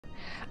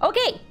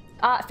Okay,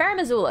 Farum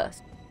Azula.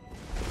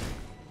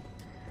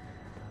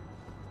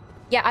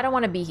 Yeah, I don't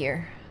want to be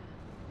here.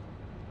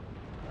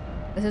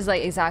 This is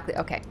like exactly...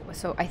 Okay,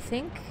 so I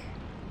think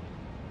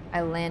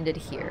I landed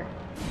here.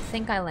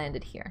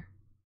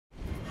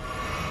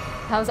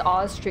 How's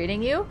Oz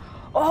treating you?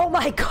 Oh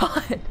my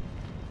god!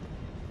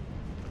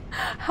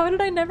 How did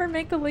I never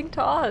make the link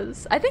to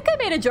Oz? I think I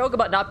made a joke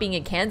about not being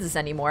in Kansas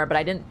anymore, but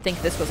I didn't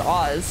think this was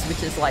Oz,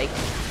 which is like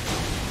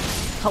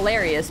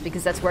hilarious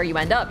because that's where you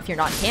end up if you're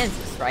not in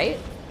Kansas, right?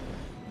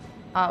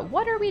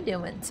 What are we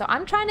doing? So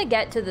I'm trying to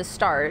get to the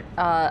start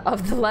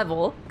of the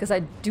level because I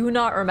do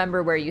not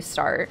remember where you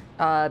start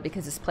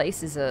because this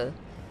place is a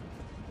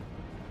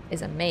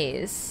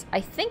maze.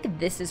 I think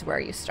this is where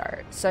you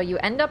start. So you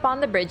end up on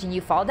the bridge and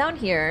you fall down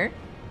here.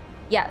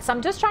 Yeah, so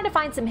I'm just trying to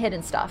find some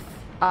hidden stuff.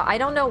 I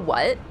don't know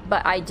what,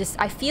 but I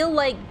feel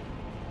like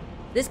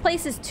this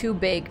place is too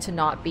big to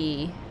not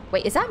be...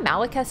 Wait, is that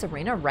Malekith's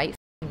arena right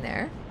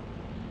there?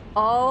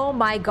 Oh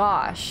my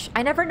gosh,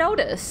 I never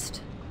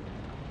noticed.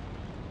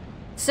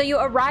 So you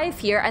arrive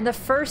here and the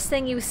first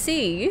thing you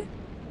see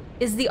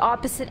is the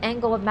opposite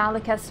angle of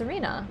Malekith's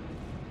arena.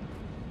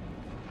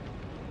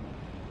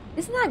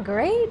 Isn't that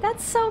great?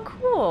 That's so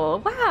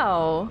cool.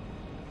 Wow.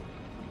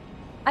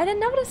 I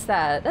didn't notice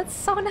that. That's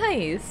so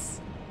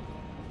nice.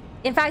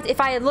 In fact, if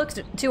I had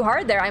looked too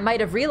hard there, I might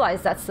have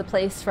realized that's the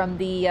place from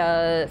the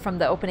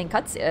opening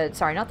cutscene.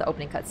 Sorry, not the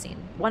opening cutscene.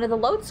 One of the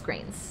load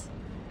screens.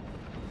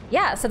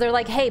 Yeah, so they're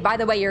like, hey, by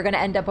the way, you're going to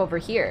end up over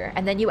here.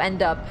 And then you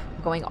end up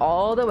going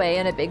all the way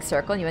in a big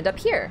circle and you end up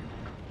here.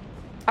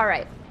 All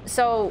right.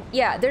 So,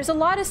 yeah, there's a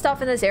lot of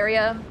stuff in this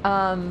area.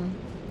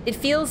 It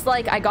feels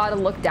like I got to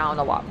look down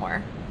a lot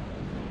more.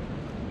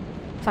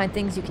 Find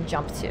things you can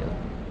jump to.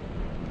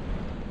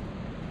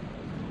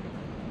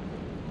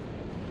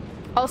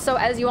 Also,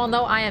 as you all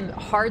know, I am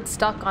hard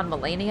stuck on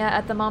Melania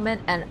at the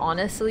moment. And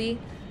honestly,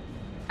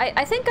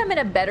 I think I'm in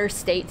a better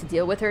state to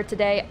deal with her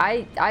today.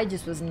 I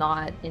just was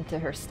not into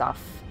her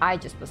stuff. I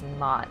just was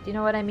not. Do you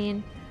know what I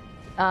mean?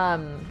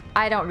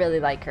 I don't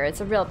really like her.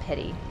 It's a real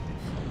pity.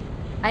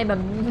 I'm a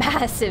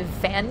massive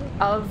fan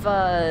of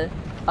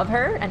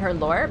her and her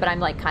lore, but I'm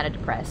like kind of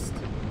depressed.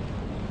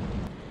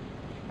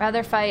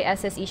 Rather fight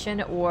SS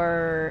Ishin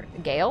or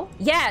Gale?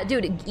 Yeah,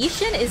 dude,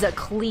 Ishin is a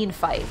clean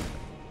fight.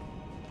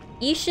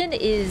 Ishin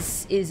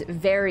is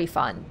very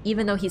fun,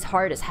 even though he's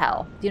hard as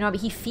hell. You know,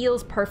 but he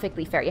feels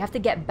perfectly fair. You have to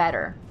get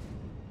better.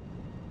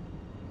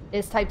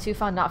 Is type 2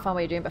 fun? Not fun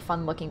what you're doing, but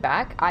fun looking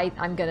back?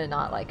 I'm gonna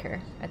not like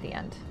her at the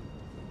end.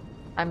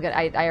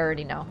 I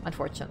already know,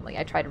 unfortunately.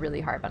 I tried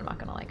really hard, but I'm not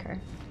gonna like her.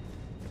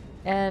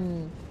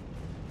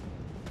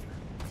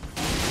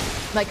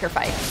 Like her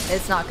fight.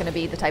 It's not gonna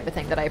be the type of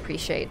thing that I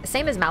appreciate.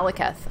 Same as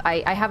Malekith.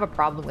 I have a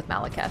problem with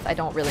Malekith. I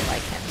don't really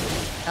like him.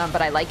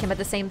 But I like him at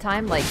the same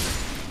time. Like,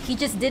 he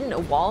just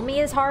didn't wall me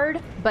as hard,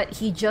 but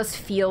he just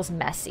feels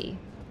messy.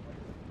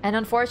 And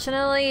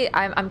unfortunately,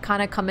 I'm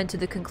kind of coming to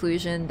the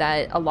conclusion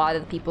that a lot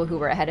of the people who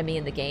were ahead of me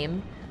in the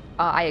game,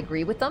 I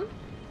agree with them.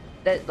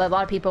 That a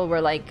lot of people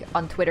were like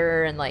on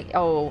Twitter and like,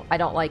 oh, I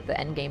don't like the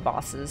endgame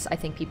bosses. I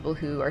think people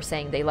who are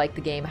saying they like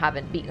the game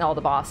haven't beaten all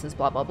the bosses,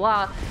 blah, blah,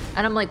 blah.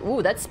 And I'm like,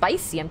 ooh, that's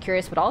spicy. I'm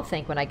curious what I'll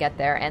think when I get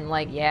there. And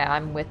like, yeah,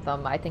 I'm with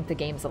them. I think the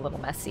game's a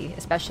little messy,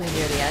 especially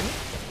near the end.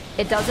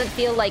 It doesn't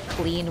feel like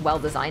clean,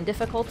 well-designed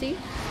difficulty.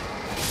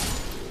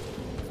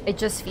 It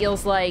just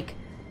feels like,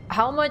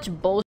 how much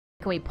bullshit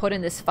can we put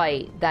in this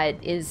fight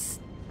that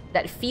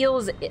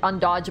feels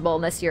undodgeable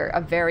unless you're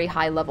a very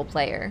high-level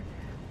player?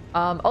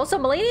 Also,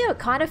 Melania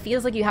kind of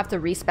feels like you have to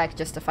respec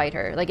just to fight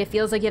her. Like, it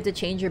feels like you have to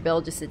change your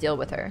build just to deal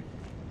with her.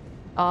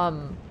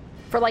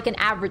 For like an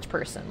average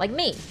person, like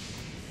me.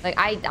 Like,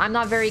 I'm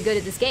not very good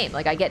at this game.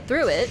 Like, I get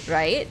through it,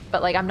 right?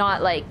 But like, I'm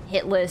not like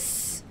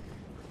hitless,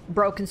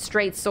 broken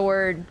straight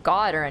sword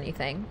god or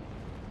anything.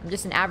 I'm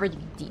just an average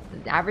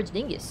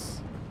dingus.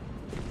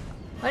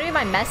 What do you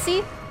mean by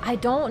messy? I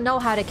don't know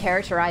how to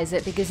characterize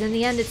it because in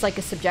the end it's like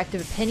a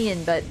subjective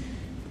opinion, but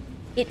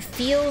it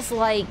feels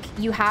like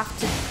you have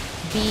to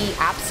be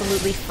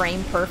absolutely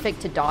frame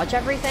perfect to dodge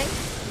everything.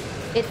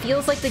 It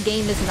feels like the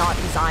game is not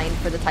designed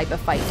for the type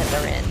of fight that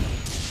they're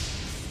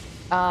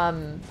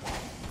in.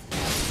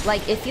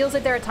 Like, it feels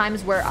like there are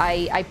times where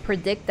I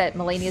predict that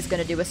Melania is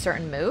going to do a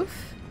certain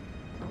move,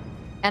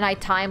 and I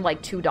time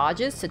like 2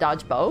 dodges to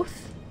dodge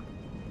both.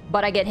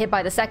 But I get hit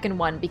by the second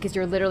one because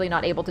you're literally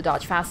not able to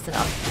dodge fast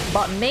enough.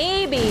 But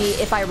maybe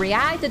if I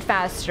reacted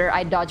faster,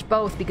 I'd dodge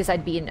both because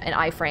I'd be in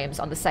iframes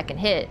on the second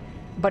hit.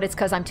 But it's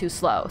because I'm too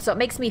slow. So it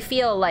makes me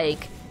feel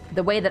like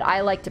the way that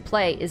I like to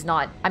play is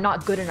not... I'm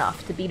not good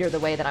enough to beat her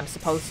the way that I'm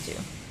supposed to.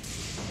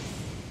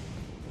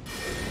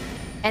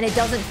 And it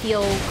doesn't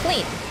feel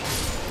clean.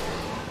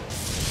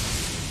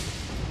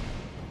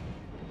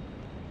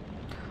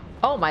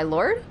 Oh, my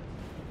lord?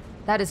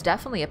 That is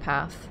definitely a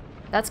path.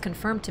 That's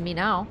confirmed to me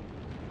now.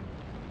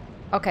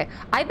 Okay,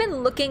 I've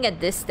been looking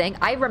at this thing.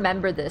 I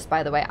remember this,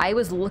 by the way. I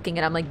was looking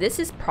and I'm like, this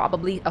is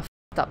probably a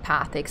f***ed up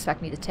path they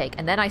expect me to take.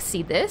 And then I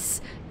see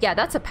this. Yeah,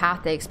 that's a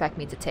path they expect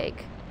me to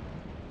take.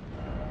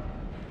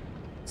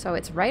 So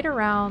it's right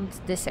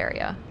around this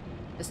area.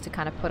 Just to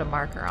kind of put a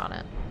marker on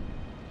it.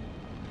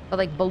 But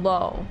like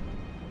below.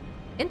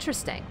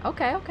 Interesting.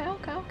 Okay.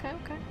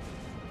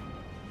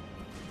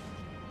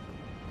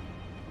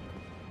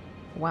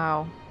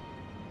 Wow.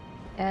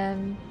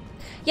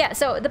 Yeah,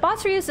 so the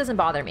bots reuse doesn't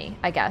bother me,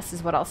 I guess,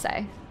 is what I'll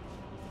say.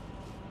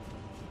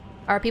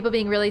 Are people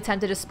being really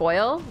tempted to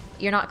spoil?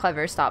 You're not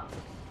clever, stop.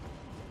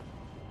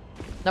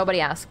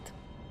 Nobody asked.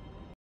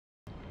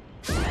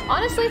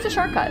 Honestly, it's a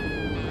shortcut.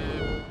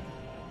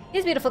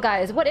 These beautiful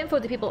guys, what info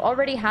do people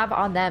already have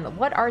on them?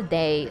 What are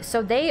they?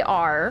 So they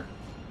are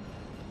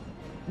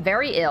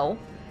very ill,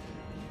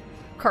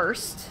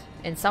 cursed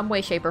in some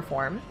way, shape, or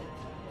form.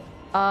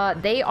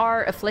 They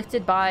are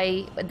afflicted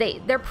by...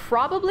 They're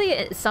probably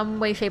in some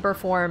way, shape, or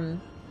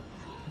form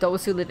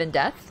those who live in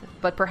death,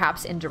 but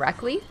perhaps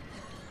indirectly.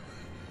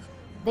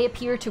 They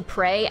appear to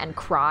pray and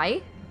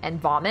cry and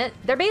vomit.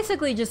 They're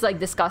basically just like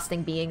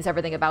disgusting beings,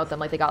 everything about them.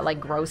 Like they got like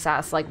gross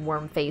ass like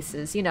worm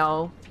faces, you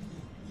know.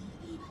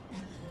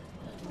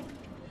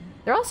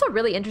 They're also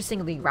really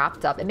interestingly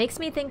wrapped up. It makes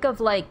me think of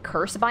like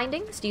curse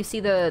bindings. Do you see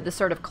the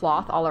sort of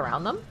cloth all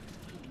around them?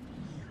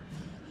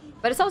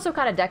 But it's also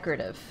kind of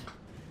decorative.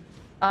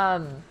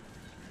 But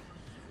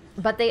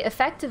they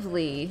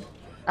effectively,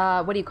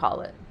 what do you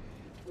call it?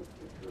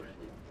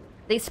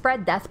 They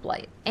spread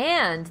Deathblight.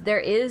 And there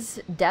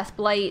is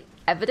Deathblight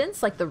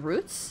evidence, like the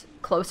roots,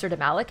 closer to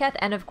Malekith.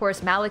 And of course,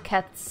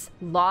 Malekith's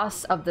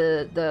loss of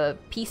the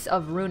piece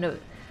of Rune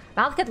of...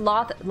 Malekith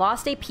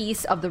lost a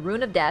piece of the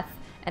Rune of Death,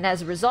 and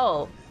as a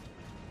result,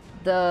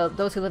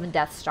 those who live in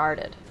death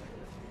started.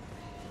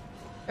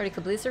 Already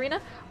Kablis Arena?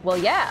 Well,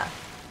 yeah.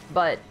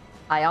 But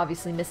I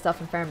obviously missed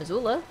stuff in Fair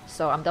Missoula,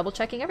 so I'm double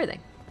checking everything.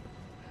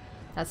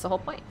 That's the whole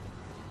point.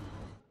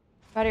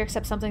 How do you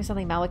accept something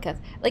Malekith?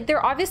 Like,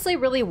 they're obviously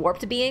really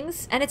warped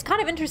beings, and it's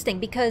kind of interesting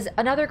because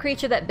another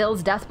creature that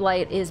builds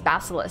Deathblight is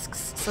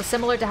basilisks. So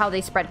similar to how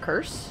they spread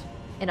curse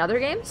in other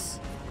games.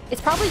 It's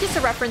probably just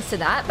a reference to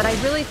that, but I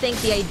really think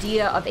the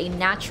idea of a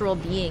natural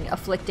being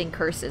afflicting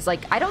curses,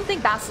 like, I don't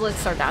think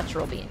basilisks are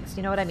natural beings.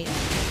 You know what I mean?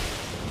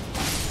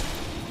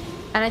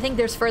 And I think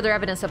there's further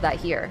evidence of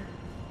that here.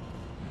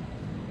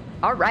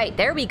 All right,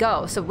 there we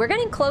go. So we're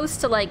getting close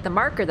to like the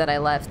marker that I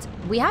left.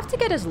 We have to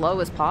get as low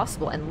as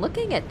possible. And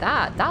looking at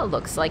that, that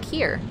looks like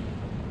here.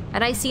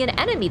 And I see an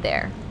enemy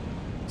there.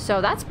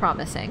 So that's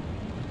promising.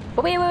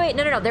 But wait.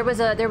 No. There was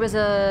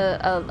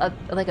a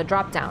like a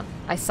drop down.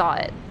 I saw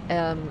it.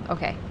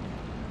 Okay.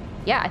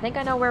 Yeah, I think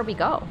I know where we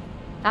go.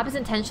 That was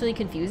intentionally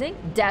confusing?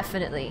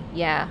 Definitely,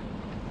 yeah.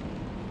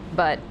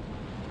 But,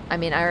 I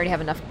mean, I already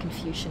have enough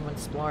confusion when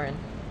exploring.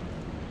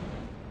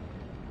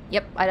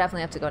 Yep, I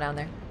definitely have to go down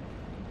there.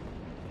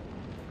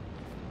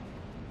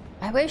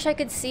 I wish I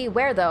could see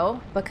where,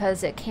 though,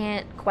 because it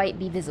can't quite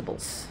be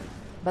visibles.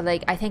 But,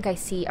 like, I think I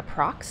see a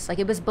prox. Like,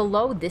 it was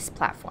below this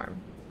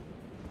platform.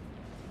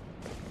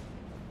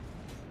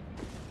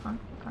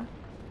 Okay.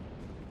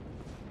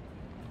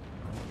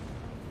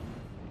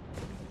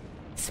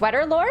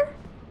 Sweater lore?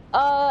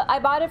 I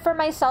bought it for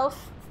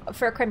myself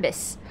for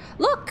Crimbus.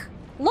 Look!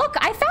 Look!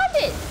 I found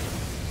it!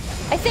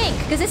 I think,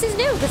 because this is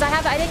new, because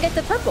I didn't get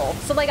the purple.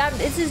 So, like,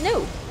 this is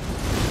new.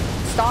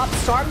 Stop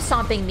storm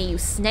stomping me, you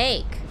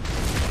snake.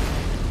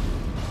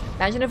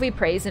 Imagine if we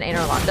praised in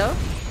Anor Londo.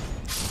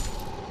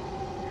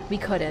 We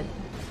couldn't.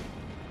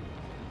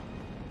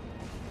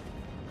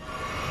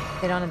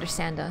 They don't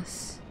understand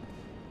us.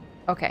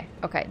 Okay,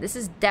 okay. This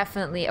is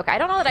definitely... Okay, I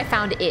don't know that I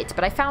found it,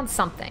 but I found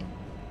something.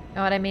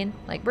 Know what I mean?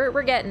 Like,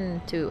 we're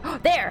getting to... Oh,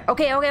 there!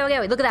 Okay, okay, okay.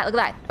 Wait, look at that, look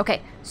at that.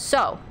 Okay,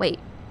 so... Wait.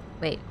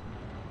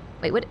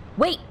 What?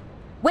 Wait!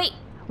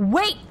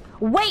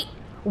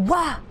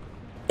 What?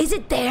 Is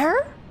it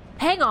there?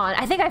 Hang on.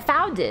 I think I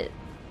found it.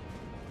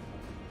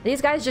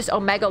 These guys just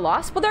Omega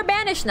lost? Well, they're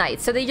banished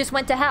knights, so they just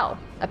went to hell,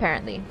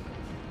 apparently.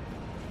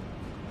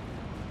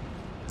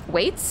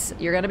 Waits?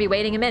 You're gonna be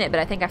waiting a minute, but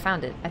I think I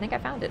found it. I think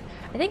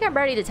I'm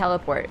ready to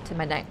teleport to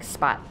my next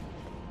spot.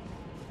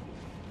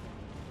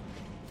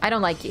 I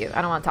don't like you.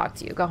 I don't want to talk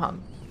to you. Go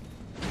home.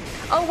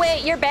 Oh,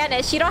 wait, you're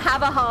banished. You don't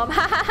have a home.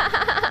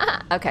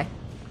 Okay.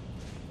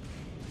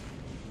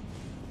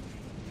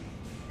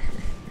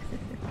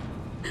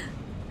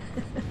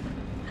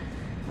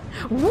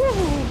 Woo!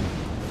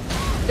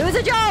 It was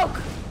a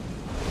joke!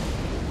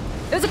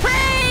 It was a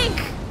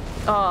prank!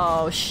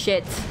 Oh,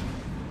 shit.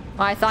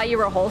 Oh, I thought you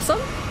were wholesome?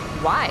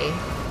 Why?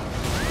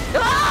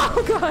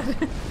 Oh, God!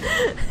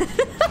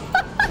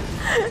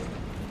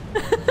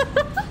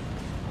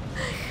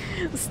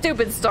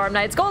 Stupid Storm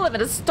Knights. Go live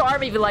in a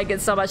storm if you like it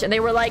so much. And they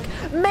were like,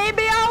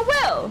 maybe I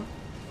will!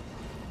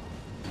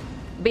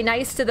 Be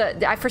nice to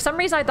the... for some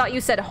reason, I thought you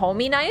said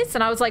homie Knights.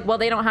 And I was like, well,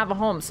 they don't have a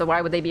home, so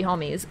why would they be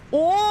homies?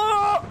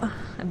 Oh!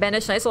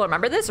 Banished Knights will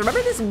remember this?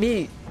 Remember this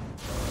me.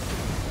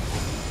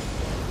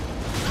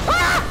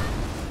 Ah!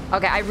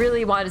 Okay, I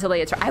really wanted to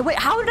lay a trap. Wait,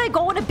 how did I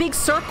go in a big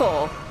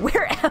circle?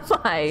 Where am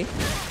I?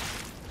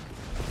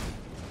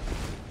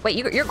 Wait,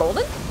 you're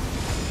golden?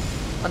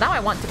 Well, now I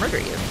want to murder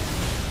you.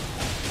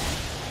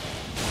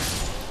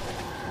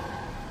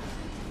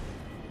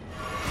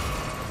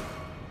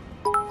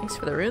 Thanks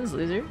for the runes,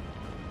 loser.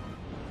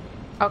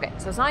 Okay,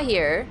 so it's not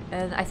here,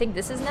 and I think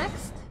this is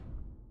next.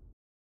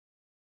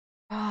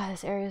 Ah,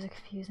 this area is a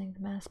confusing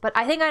mess. But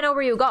I think I know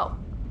where you go.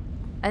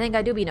 I think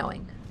I do be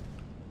knowing.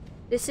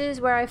 This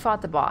is where I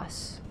fought the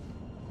boss.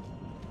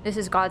 This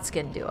is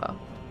Godskin Duo.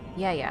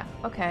 Yeah,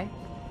 okay.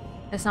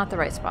 It's not the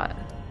right spot.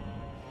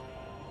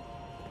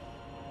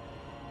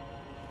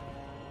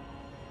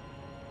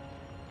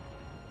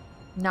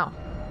 No,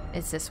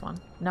 it's this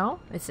one. No,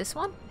 it's this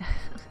one?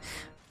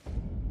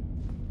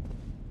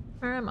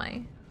 Where am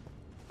I?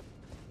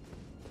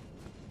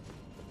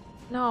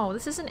 No,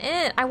 this isn't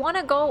it. I want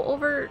to go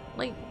over,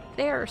 like,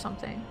 there or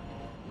something.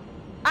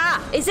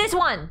 Ah, it's this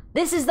one.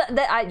 This is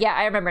yeah,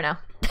 I remember now.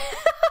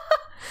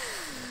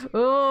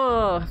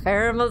 Oh,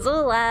 Farum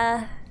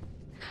Azula.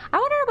 I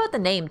wonder about the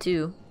name,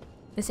 too.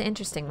 It's an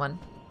interesting one.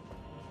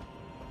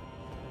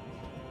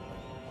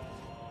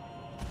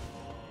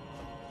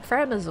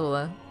 Farum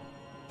Azula.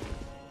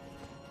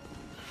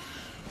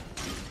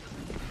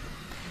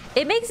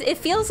 It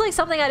feels like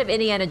something out of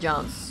Indiana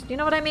Jones. Do you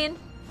know what I mean?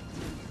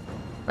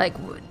 Like,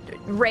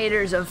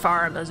 Raiders of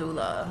Farum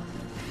Azula.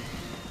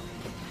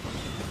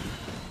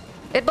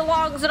 It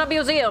belongs in a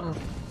museum.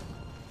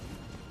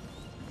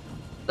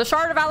 The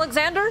Shard of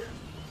Alexander?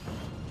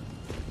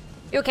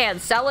 You can't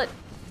sell it.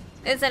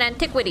 It's an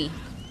antiquity.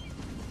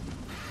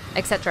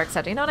 Etc,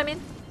 etc. You know what I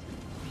mean?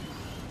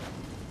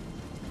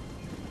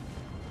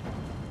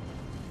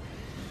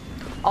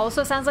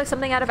 Also sounds like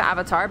something out of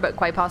Avatar, but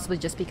quite possibly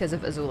just because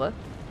of Azula.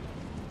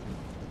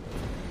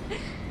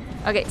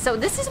 Okay, so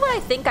this is what I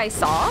think I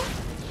saw.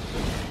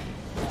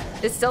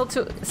 It's still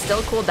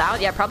cooled down.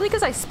 Yeah, probably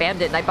because I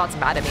spammed it and Nightbot's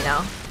mad at me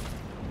now.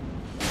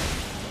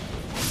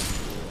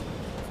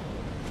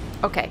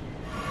 Okay,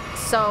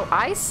 so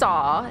I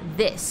saw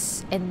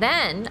this, and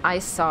then I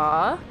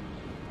saw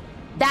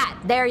that.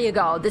 There you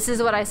go. This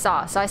is what I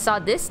saw. So I saw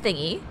this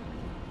thingy,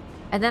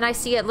 and then I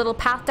see a little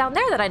path down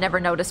there that I never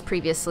noticed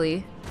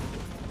previously.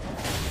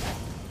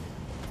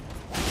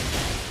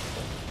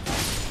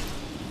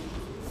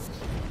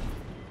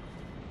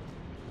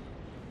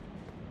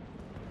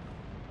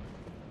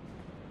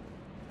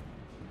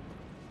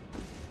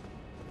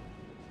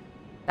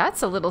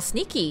 That's a little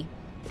sneaky.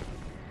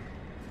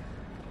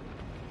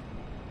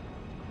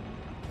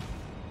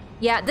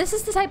 Yeah, this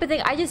is the type of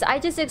thing I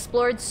just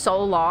explored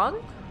so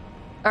long.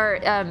 Or,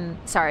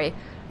 sorry.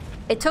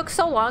 It took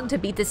so long to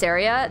beat this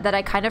area that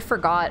I kind of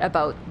forgot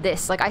about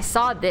this. Like, I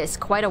saw this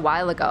quite a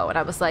while ago, and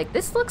I was like,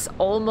 this looks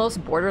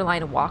almost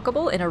borderline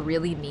walkable in a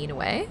really mean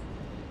way.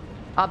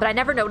 But I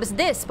never noticed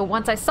this, but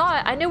once I saw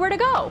it, I knew where to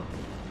go.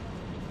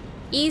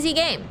 Easy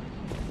game.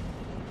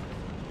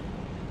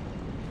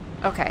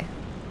 Okay.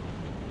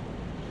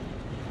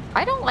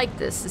 I don't like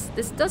this.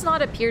 This does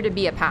not appear to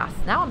be a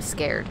path. Now I'm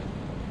scared.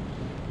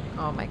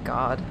 Oh my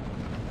god.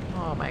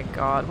 Oh my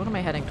god. What am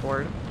I heading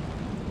toward?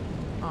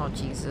 Oh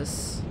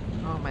Jesus.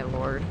 Oh my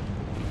lord.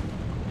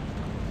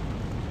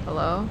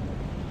 Hello?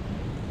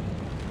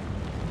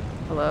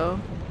 Hello?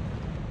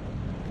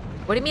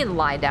 What do you mean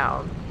lie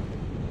down?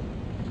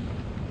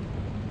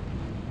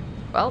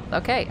 Well,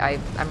 okay.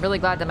 I'm really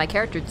glad that my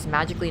character just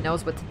magically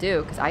knows what to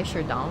do, because I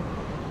sure don't.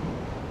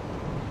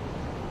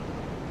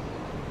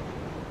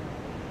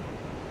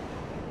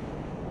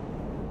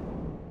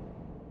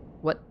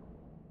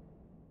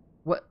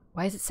 What?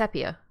 Why is it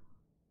sepia?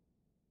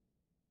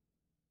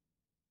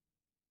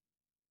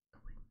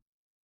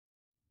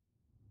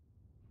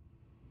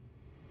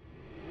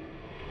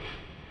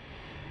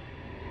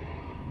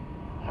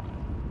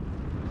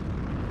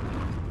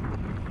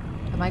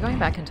 Am I going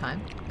back in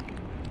time?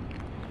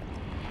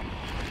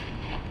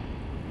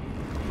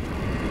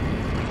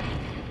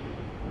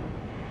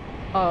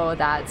 Oh,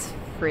 that's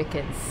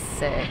freaking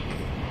sick.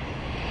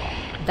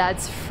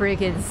 That's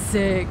freaking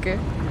sick.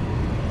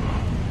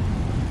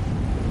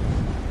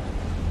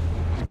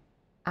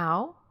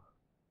 Ow.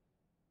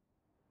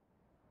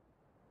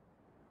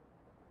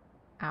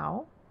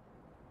 Ow.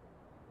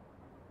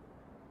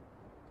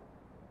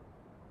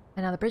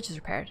 And now the bridge is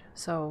repaired,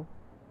 so...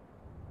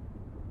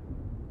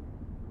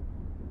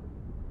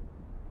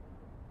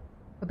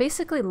 I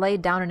basically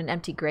laid down in an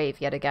empty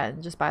grave yet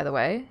again, just by the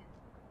way.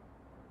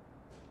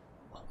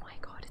 Oh my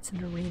god, it's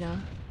an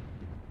arena.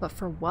 But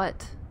for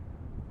what?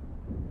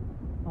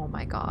 Oh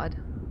my god.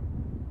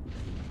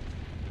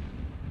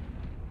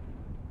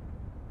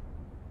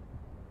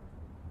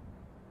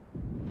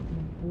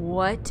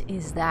 What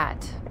is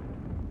that?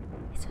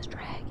 It's a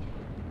dragon.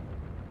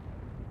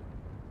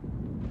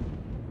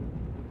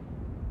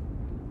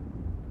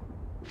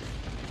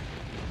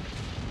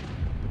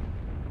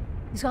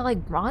 He's got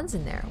like bronze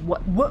in there.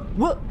 What?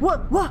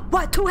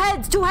 Two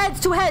heads! Two heads!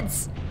 Two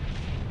heads!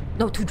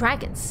 No, two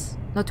dragons.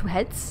 No, two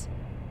heads?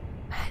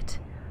 What?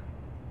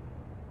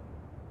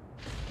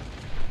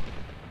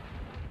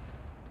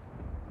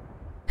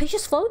 He's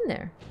just floating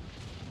there.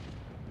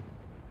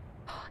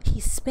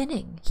 He's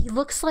spinning. He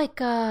looks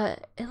like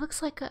it looks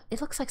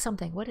like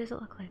something. What does it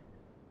look like?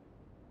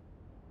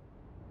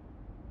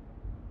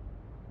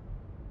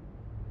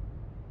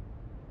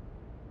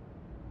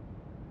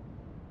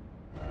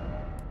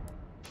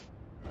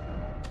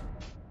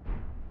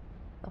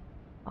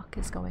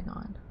 fuck is going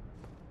on?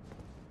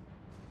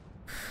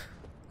 I'm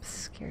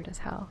scared as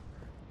hell.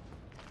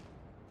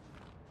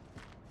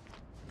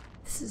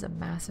 This is a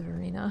massive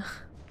arena.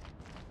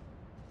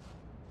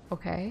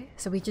 Okay,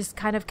 so we just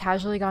kind of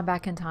casually gone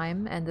back in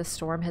time and the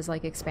storm has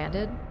like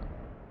expanded.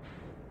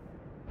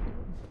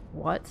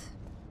 What?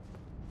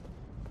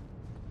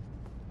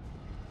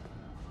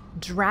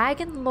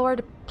 Dragon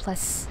Lord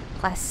plus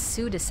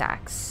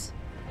Plasudisax.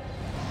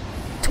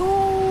 2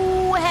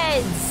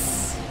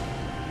 heads!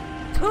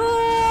 2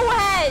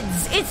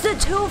 heads! It's the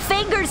 2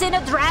 fingers in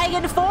a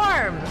dragon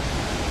form!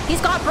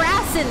 He's got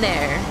brass in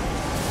there.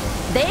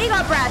 They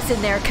got brass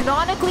in there.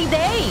 Canonically,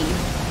 they.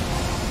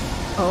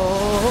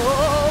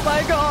 Oh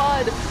my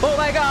god! Oh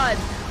my god!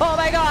 Oh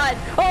my god!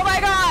 Oh my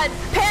god!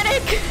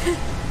 Panic!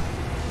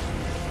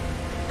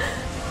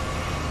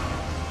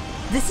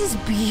 This is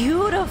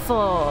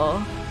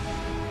beautiful.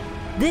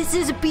 This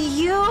is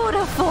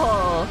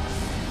beautiful.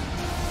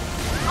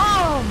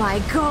 Oh my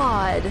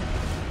god.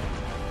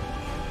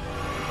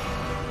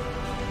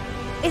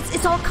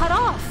 It's all cut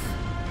off.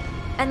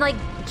 And like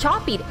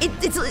choppy.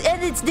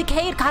 It's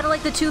decayed kind of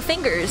like the 2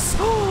 fingers.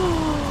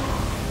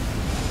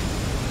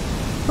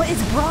 But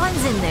it's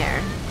bronze in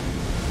there.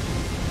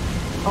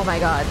 Oh my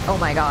god. Oh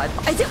my god.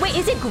 Wait,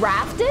 is it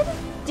grafted?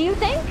 Do you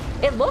think?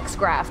 It looks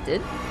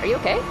grafted. Are you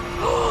okay?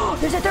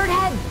 There's a 3rd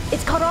head.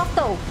 It's cut off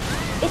though.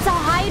 It's a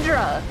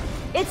Hydra.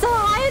 It's a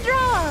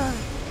Hydra.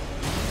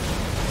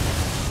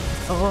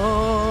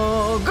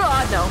 Oh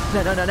god, no.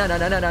 No.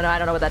 I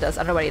don't know what that does.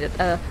 I don't know what he did.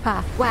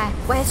 Why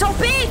it's so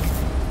big?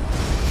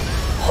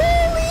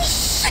 Holy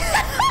shit.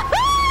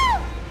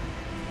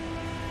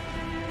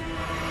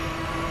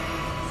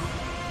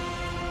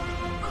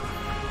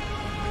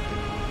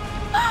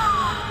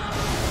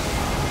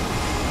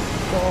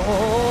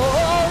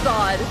 Oh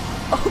god.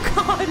 Oh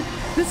god.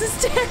 This is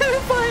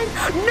terrifying.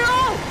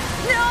 No.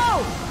 No.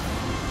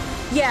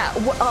 Yeah.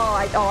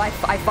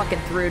 I fucking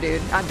threw,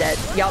 dude. I'm dead.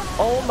 Yup.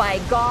 Oh my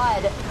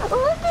god.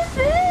 Look at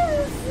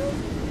this.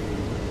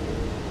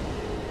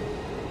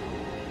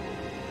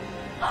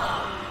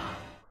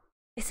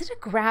 Is it a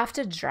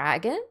grafted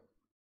dragon?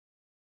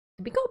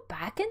 Did we go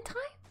back in time?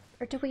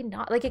 Or did we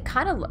not? Like it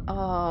kind of.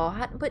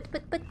 Oh, but.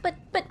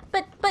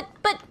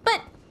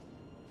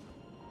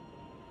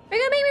 Are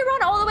you gonna make me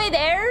run all the way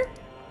there?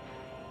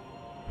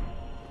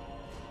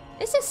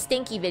 It's a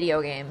stinky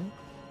video game.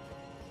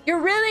 You're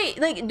really,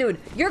 like, dude,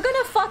 you're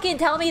gonna fucking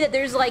tell me that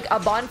there's, like, a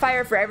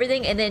bonfire for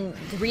everything and then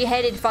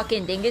 3-headed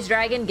fucking dingus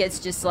dragon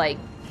gets just, like,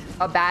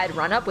 a bad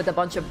run-up with a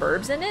bunch of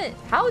burbs in it?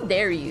 How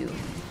dare you?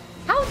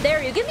 How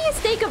dare you? Give me a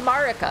steak of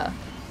Marika.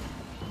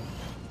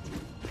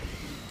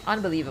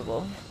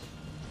 Unbelievable.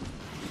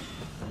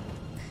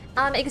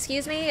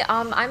 Excuse me,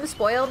 I'm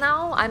spoiled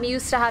now. I'm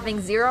used to having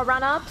 0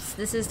 run-ups.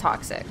 This is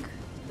toxic.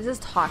 This is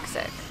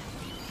toxic.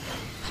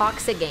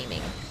 Toxic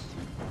gaming.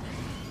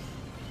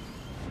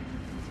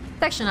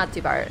 It's actually not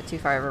too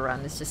far of a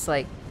run. It's just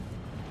like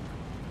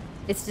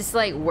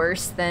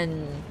worse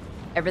than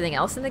everything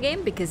else in the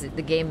game because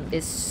the game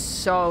is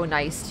so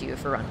nice to you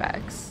for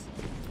runbacks.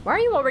 Why are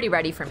you already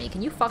ready for me?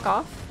 Can you fuck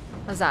off?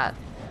 How's that?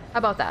 How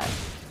about that?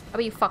 How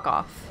about you fuck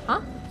off?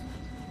 Huh?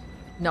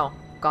 No.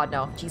 God,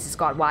 no. Jesus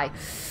God, why?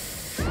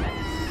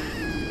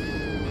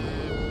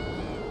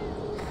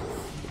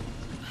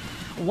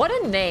 What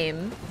a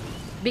name.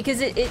 Because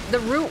the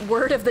root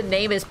word of the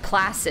name is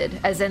placid,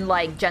 as in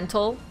like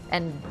gentle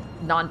and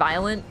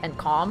non-violent and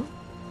calm.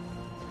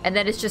 And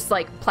then it's just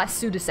like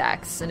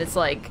Plasudisax, and it's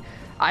like,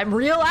 I'm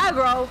real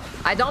aggro.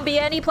 I don't be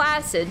any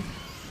placid.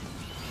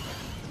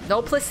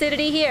 No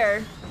placidity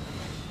here.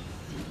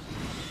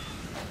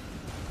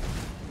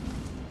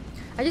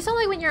 I just don't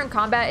like when you're in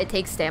combat, it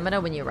takes stamina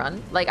when you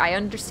run. Like, I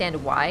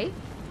understand why.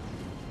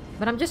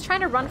 But I'm just trying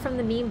to run from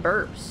the mean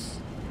burps.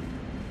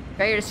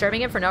 Okay, you're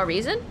disturbing him for no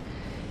reason?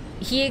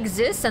 He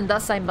exists and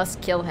thus I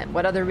must kill him.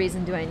 What other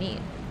reason do I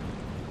need?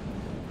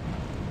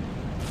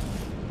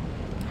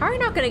 How are you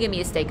not gonna give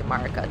me a steak of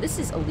Marika? This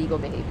is illegal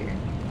behavior.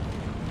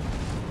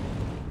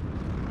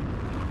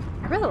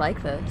 I really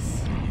like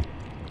this.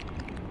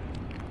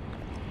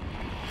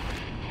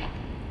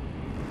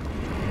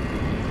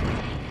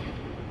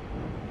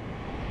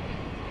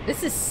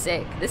 This is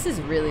sick. This is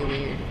really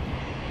weird.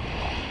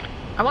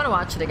 I want to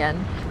watch it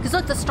again. Because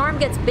look, the storm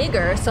gets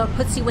bigger, so it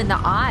puts you in the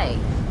eye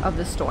of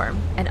the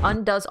storm and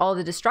undoes all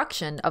the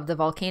destruction of the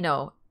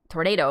volcano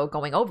tornado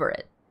going over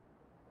it.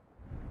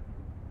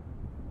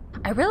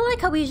 I really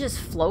like how he's just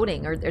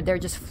floating, or they're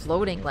just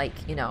floating, like,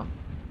 you know,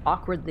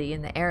 awkwardly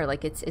in the air.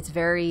 Like, it's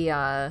very,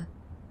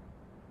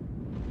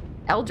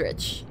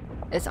 eldritch.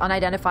 It's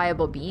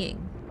unidentifiable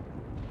being.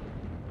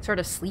 Sort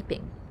of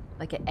sleeping,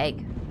 like an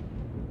egg.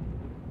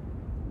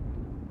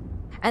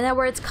 And then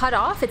where it's cut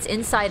off, its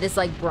inside is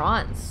like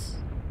bronze.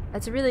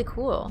 That's really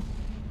cool.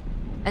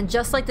 And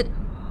just like the...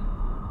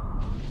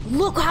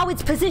 Look how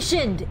it's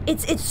positioned!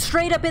 It's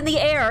straight up in the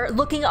air,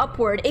 looking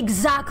upward,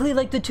 exactly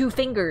like the 2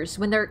 fingers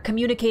when they're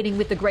communicating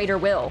with the greater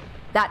will.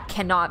 That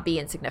cannot be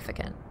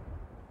insignificant.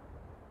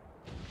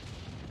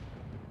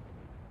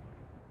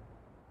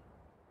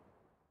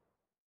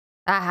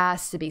 That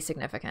has to be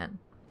significant.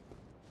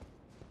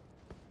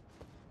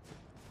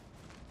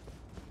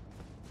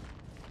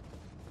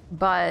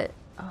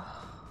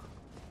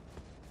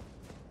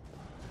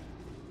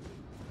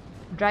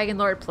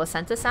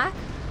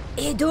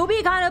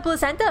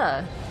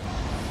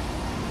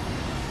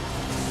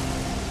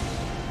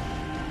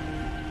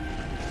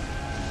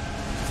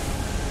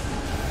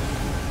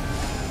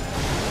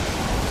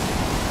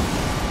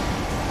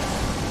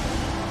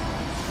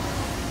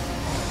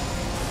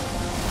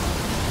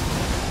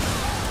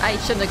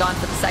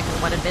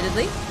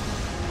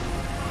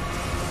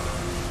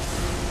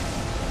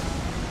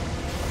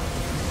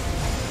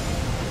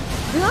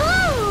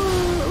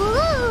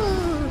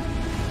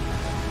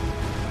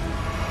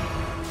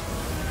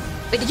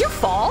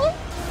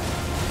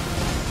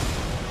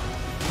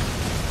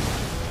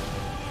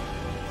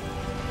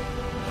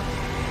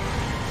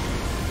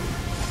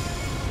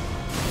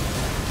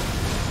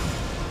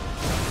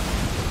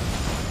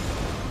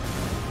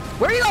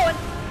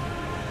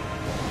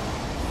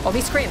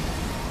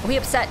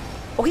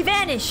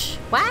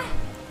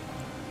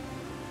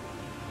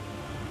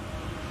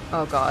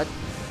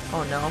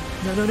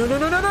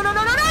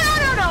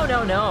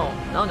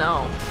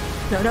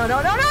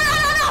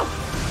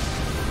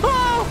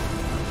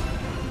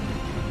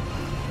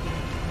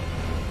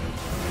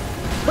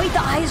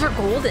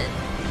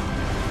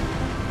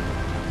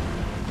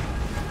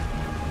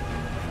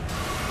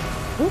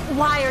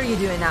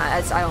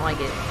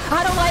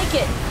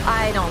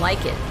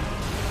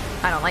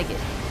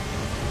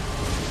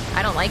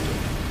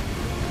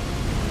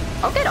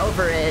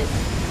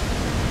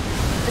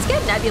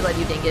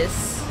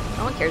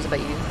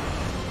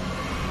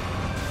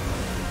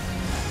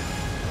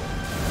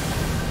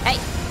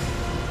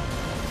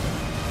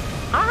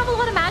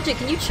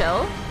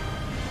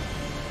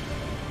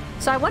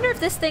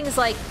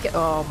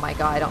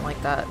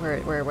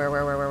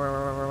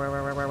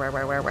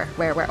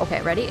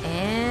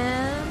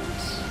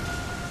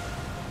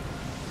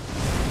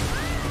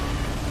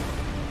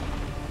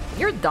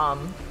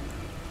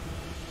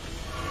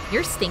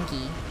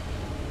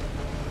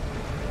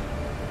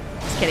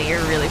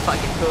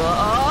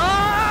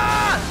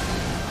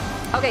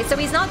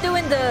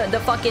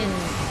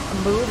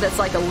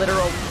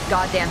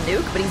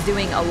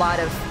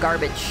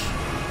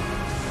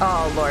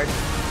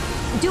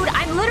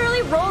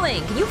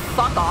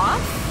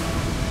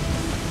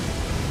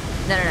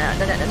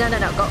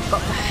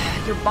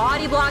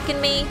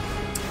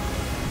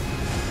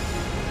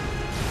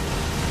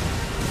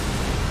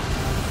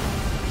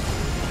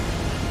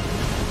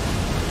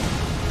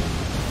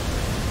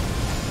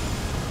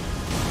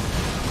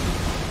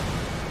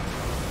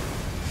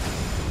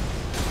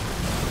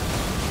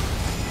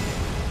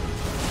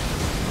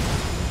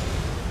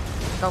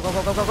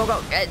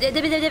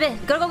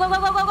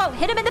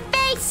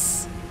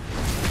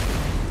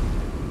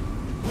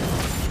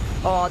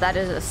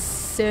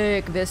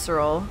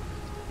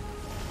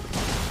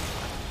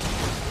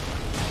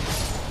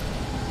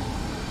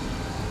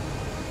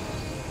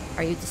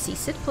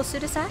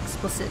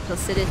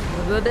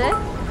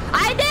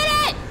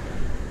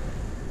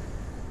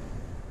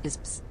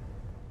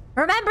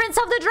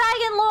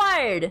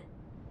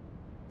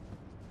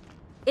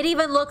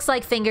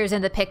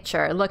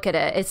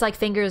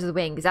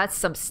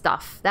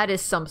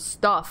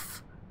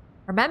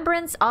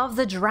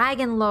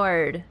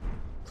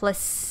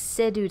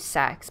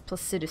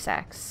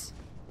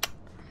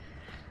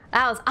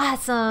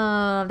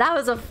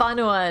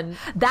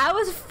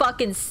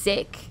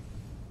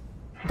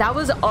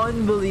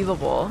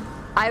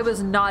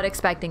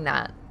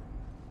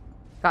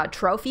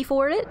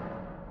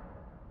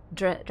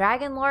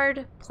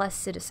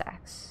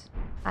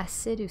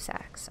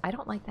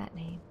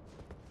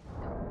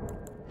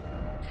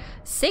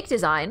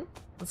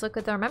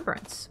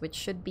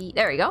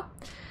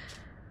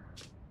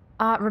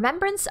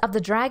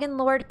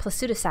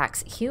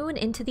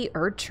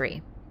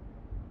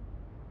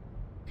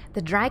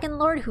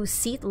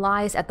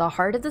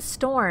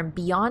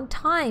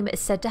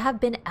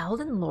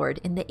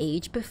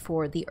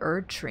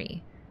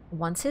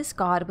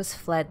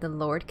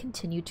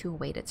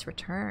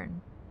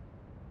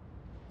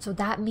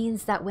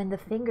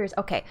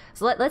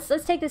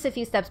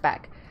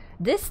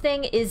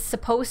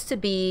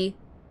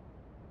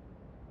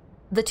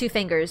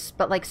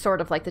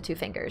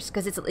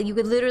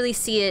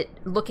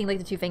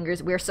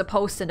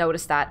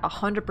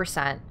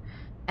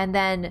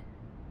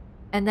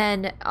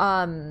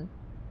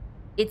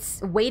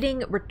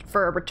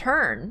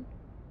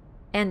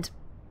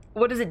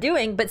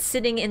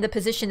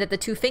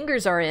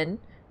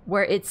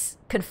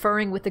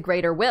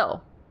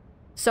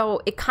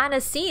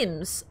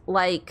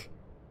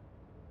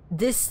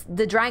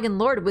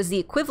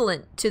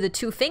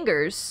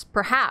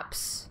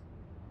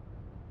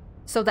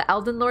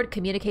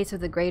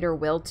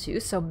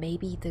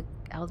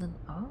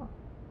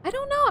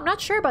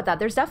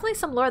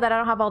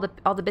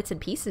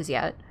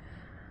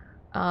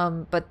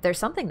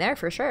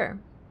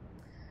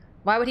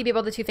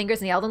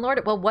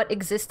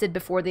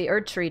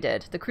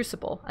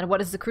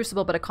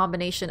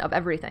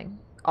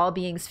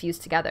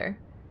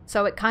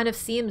 So it kind of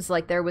seems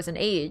like there was an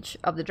age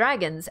of the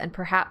dragons, and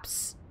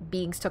perhaps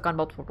beings took on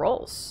multiple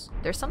roles.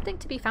 There's something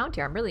to be found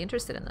here. I'm really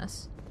interested in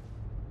this.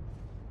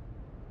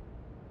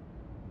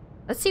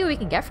 Let's see what we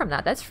can get from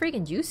that. That's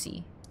freaking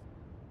juicy.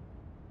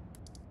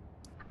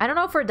 I don't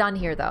know if we're done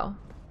here, though.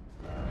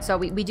 So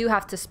we do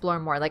have to explore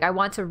more. Like, I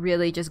want to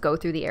really just go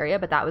through the area,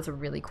 but that was a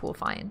really cool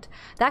find.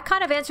 That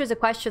kind of answers a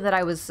question that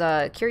I was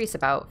curious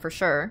about, for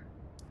sure.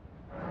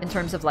 In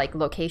terms of, like,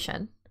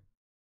 location.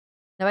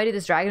 Nobody knew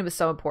this dragon was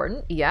so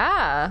important?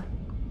 Yeah.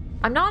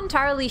 I'm not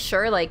entirely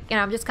sure, like, you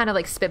know, I'm just kind of,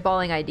 like,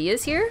 spitballing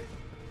ideas here.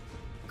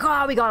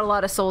 God, we got a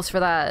lot of souls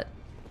for that.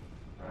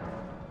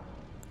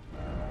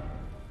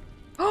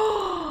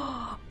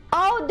 Oh,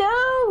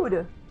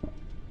 dude!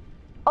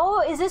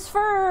 Oh, is this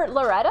for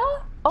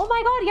Loretta? Oh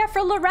my god, yeah,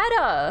 for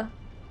Loretta!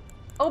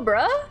 Oh,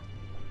 bruh?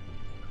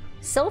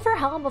 Silver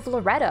Helm of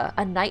Loretta,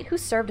 a knight who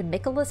served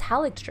Miquella's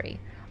Haligtree.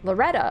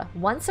 Loretta,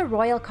 once a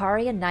royal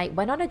Carian knight,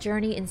 went on a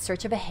journey in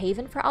search of a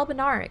haven for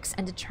Albinarics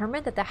and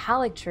determined that the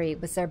Haligtree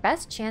was their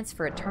best chance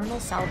for eternal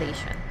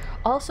salvation.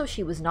 Also,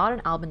 she was not an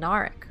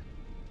Albinaric.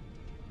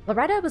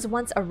 Loretta was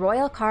once a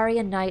royal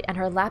Carian knight, and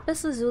her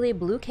lapis lazuli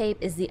blue cape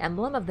is the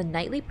emblem of the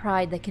knightly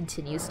pride that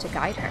continues to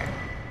guide her.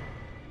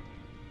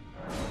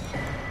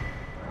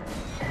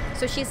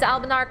 So she's the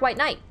Albinaric White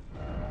Knight.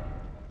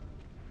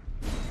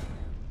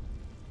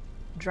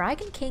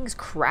 Dragon King's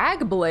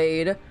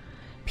Cragblade.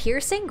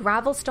 Piercing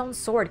gravelstone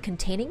sword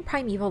containing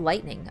primeval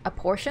lightning, a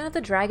portion of the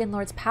Dragon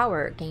Lord's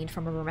power gained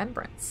from a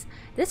remembrance.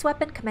 This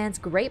weapon commands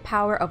great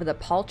power over the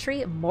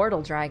paltry,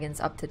 mortal dragons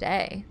of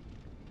today.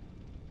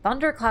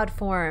 Thundercloud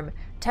form.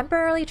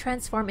 Temporarily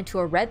transform into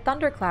a red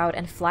thundercloud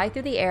and fly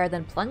through the air,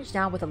 then plunge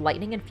down with a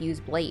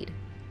lightning-infused blade.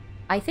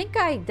 I think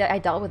I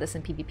dealt with this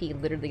in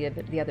PvP literally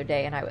the other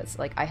day, and I was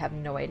like, I have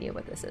no idea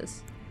what this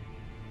is.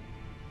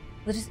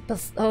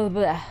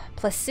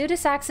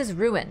 Plasudisax's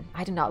Ruin.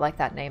 I do not like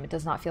that name. It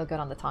does not feel good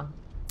on the tongue.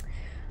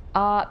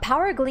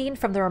 Power gleaned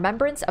from the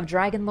remembrance of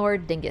Dragon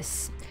Lord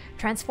Dingus.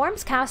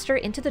 Transforms caster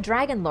into the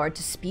Dragon Lord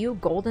to spew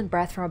golden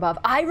breath from above.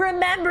 I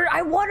remember!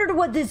 I wondered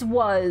what this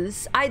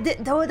was! I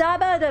did...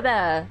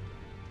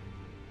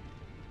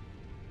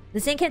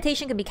 This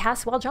incantation can be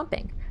cast while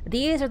jumping.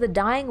 These are the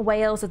dying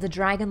wails of the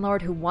Dragon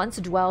Lord who once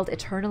dwelled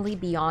eternally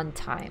beyond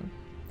time.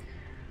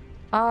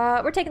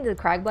 We're taking the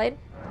Cragblade.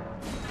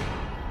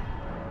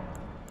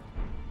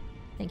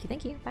 Thank you,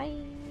 thank you. Bye.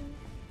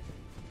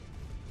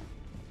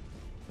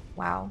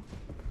 Wow.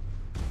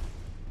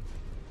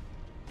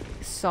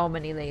 So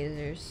many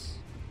lasers.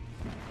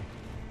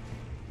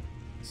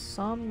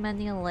 So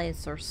many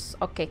lasers.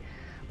 Okay.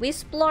 We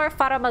explore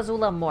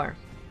Faramazula more.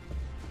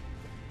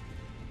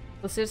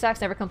 Will Susax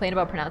never complain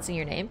about pronouncing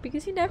your name?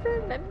 Because he never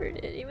remembered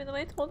it, even though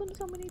I told him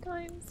so many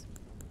times.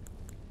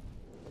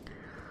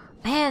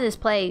 Man, this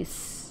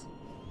place.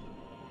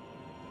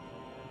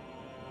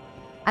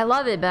 I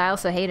love it, but I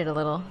also hate it a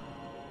little.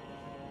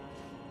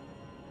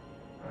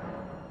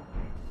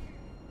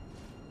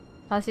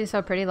 Plus,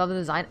 so pretty. Love the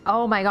design.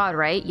 Oh my god,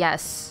 right?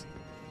 Yes.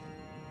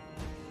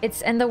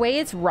 And the way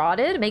it's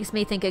rotted makes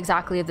me think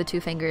exactly of the two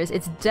fingers.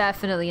 It's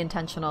definitely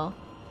intentional.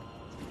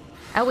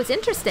 And what's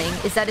interesting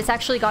is that it's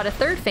actually got a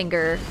third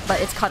finger, but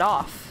it's cut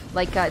off.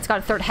 Like, it's got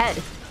a third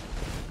head,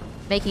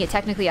 making it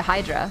technically a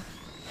Hydra.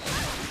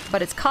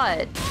 But it's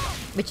cut,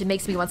 which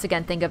makes me once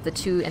again think of the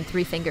 2 and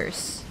 3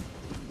 fingers.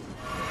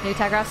 New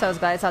tag graph, so I was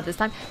glad I saw it this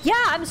time.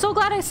 Yeah, I'm so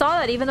glad I saw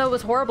that, even though it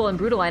was horrible and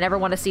brutal. I never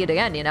want to see it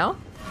again, you know?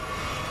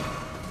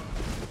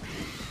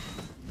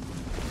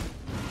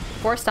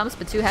 4 stumps,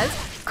 but 2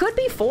 heads? Could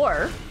be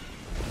 4.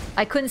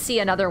 I couldn't see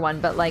another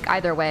one, but like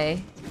either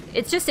way.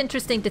 It's just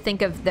interesting to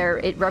think of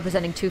it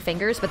representing 2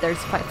 fingers, but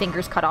there's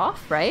fingers cut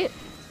off, right?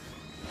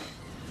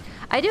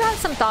 I do have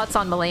some thoughts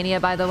on Melania,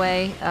 by the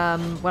way.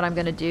 What I'm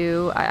gonna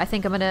do, I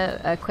think I'm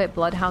gonna equip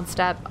Bloodhound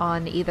Step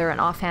on either an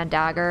offhand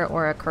dagger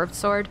or a curved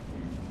sword.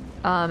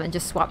 And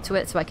just swap to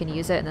it so I can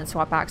use it, and then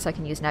swap back so I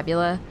can use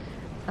Nebula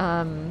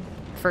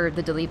for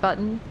the delete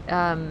button.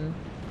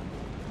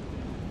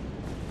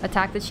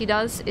 Attack that she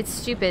does. It's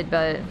stupid,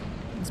 but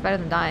it's better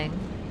than dying.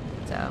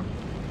 So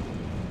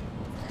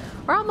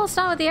we're almost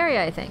done with the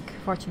area, I think,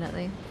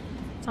 fortunately.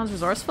 Sounds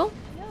resourceful.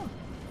 Yeah.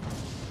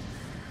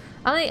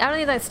 I don't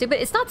think that's stupid.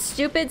 It's not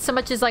stupid so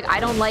much as like I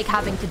don't like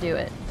having to do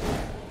it.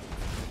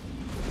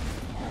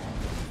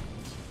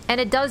 And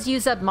it does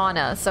use up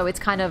mana, so it's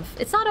kind of,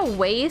 it's not a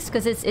waste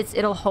because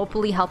it'll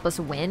hopefully help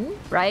us win,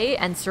 right?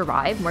 And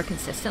survive more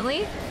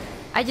consistently.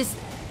 I just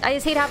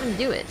hate having to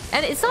do it.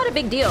 And it's not a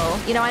big deal.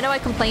 You know, I know I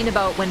complained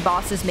about when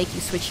bosses make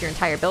you switch your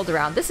entire build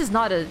around. This is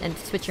not a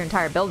switch your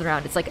entire build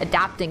around. It's like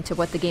adapting to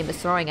what the game is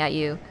throwing at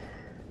you.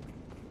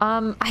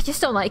 I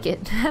just don't like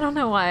it. I don't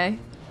know why.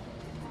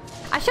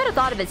 I should have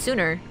thought of it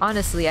sooner,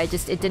 honestly. it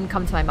didn't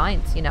come to my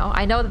mind, you know?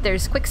 I know that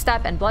there's Quick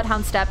Step and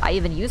Bloodhound Step. I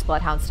even use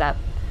Bloodhound Step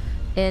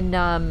in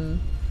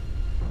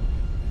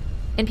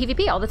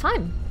PvP all the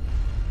time.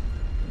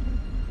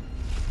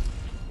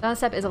 Bloodhound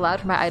Step is allowed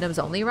for my items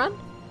only run?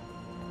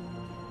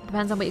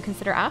 Depends on what you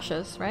consider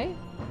ashes, right?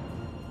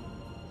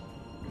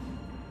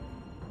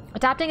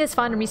 Adapting is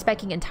fun,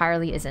 respecking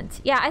entirely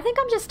isn't. Yeah, I think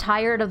I'm just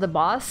tired of the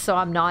boss, so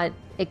I'm not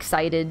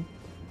excited,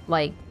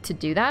 like, to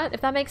do that,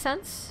 if that makes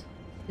sense.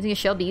 Using a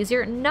shield be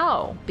easier?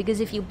 No, because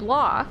if you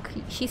block,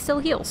 she still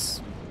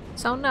heals.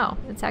 So no,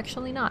 it's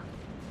actually not.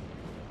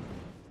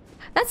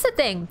 That's the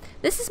thing.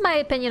 This is my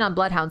opinion on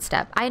Bloodhound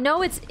Step. I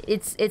know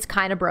it's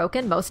kind of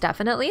broken, most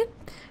definitely.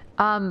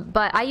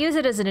 But I use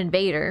it as an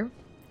invader.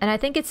 And I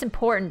think it's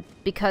important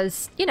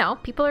because, you know,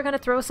 people are going to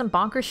throw some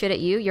bonker shit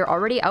at you. You're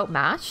already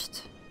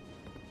outmatched.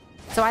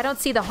 So I don't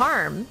see the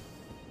harm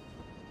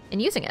in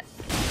using it.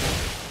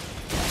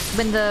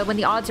 When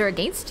the odds are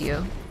against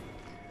you.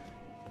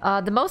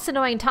 The most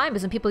annoying time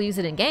is when people use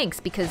it in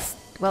ganks because,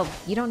 well,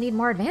 you don't need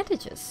more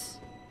advantages.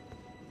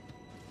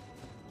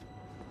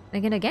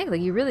 Like in a gank, like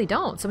you really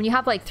don't. So when you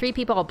have like 3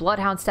 people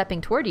Bloodhound stepping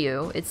toward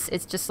you, it's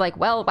just like,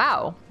 well,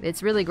 wow.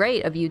 It's really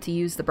great of you to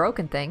use the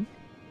broken thing.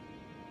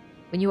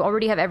 When you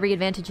already have every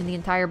advantage in the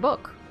entire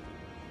book.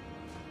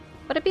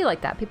 But it'd be like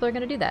that. People are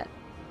going to do that.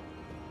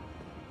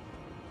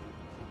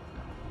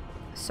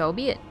 So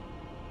be it.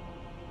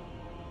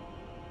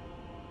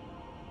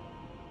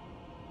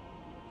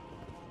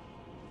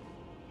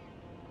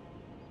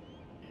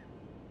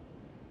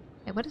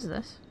 Hey, what is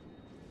this?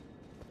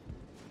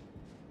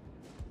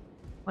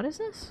 What is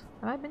this?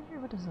 Have I been here?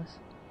 What is this?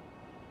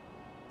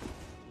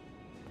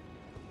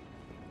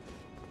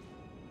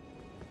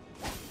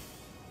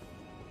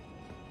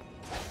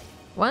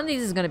 One of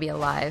these is going to be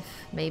alive,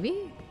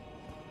 maybe?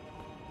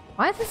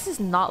 Why does this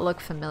not look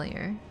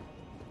familiar?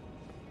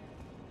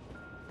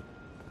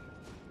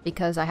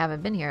 Because I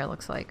haven't been here, it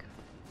looks like.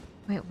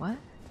 Wait, what?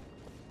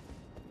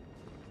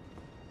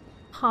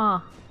 Huh.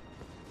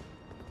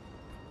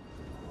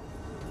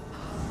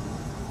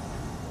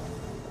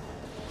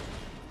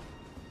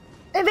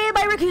 Invaded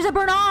by Rakusa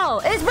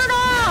Bernal! It's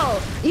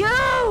Bernal!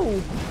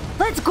 You!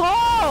 Let's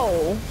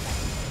go!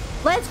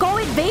 Let's go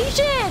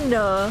invasion!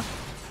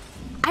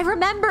 I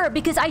remember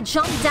because I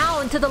jumped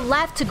down to the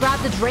left to grab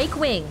the Drake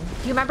Wing.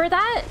 Do you remember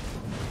that?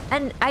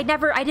 And I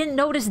didn't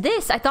notice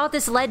this. I thought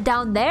this led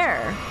down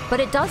there. But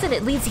it doesn't,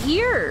 it leads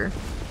here.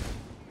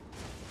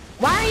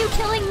 Why are you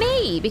killing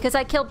me? Because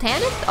I killed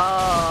Tanith?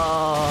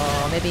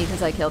 Oh, maybe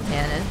because I killed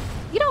Tanith.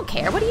 You don't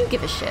care, what do you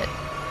give a shit?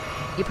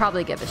 You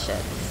probably give a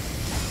shit.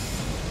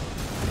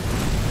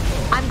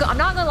 I'm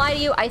not gonna lie to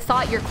you, I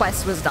thought your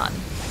quest was done.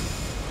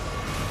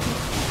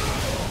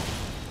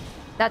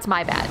 That's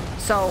my bad.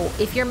 So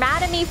if you're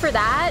mad at me for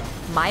that,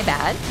 my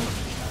bad.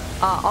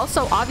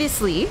 Also,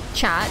 obviously,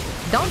 chat,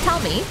 don't tell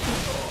me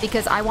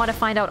because I want to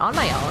find out on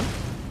my own.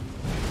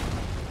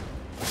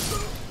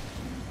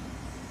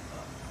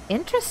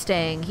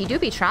 Interesting. He do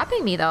be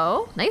trapping me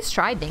though. Nice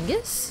try,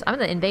 Dingus. I'm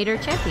the invader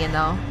champion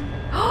though.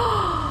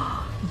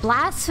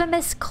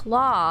 Blasphemous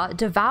Claw,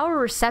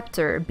 Devourer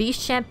Scepter,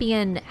 Beast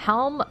Champion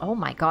Helm. Oh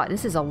my god,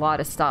 this is a lot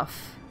of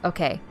stuff.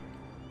 Okay.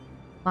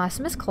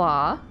 Blasphemous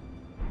Claw.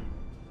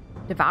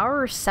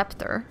 Devourer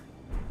Scepter.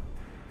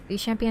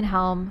 Beast Champion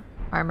Helm.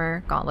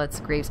 Armor, gauntlets,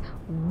 greaves.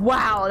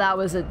 Wow, that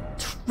was a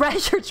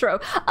treasure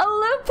trove. A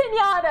loot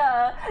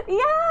pinata!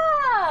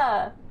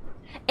 Yeah!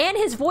 And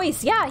his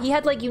voice, yeah, he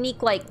had like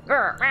unique like,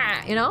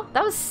 you know?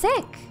 That was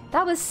sick.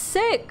 That was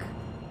sick.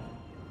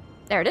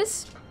 There it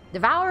is.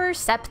 Devourer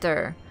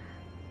Scepter.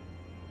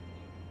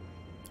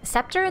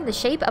 Scepter in the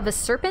shape of a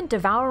serpent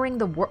devouring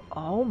the world.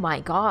 Oh my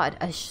god,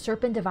 a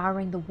serpent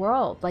devouring the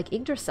world. Like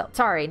Yggdrasil.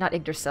 Sorry, not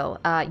Yggdrasil.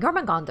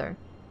 Jormungandr.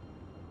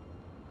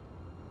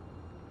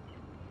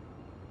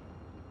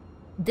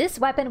 This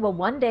weapon will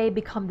one day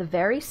become the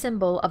very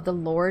symbol of the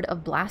Lord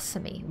of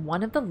Blasphemy,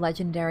 one of the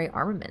legendary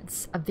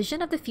armaments, a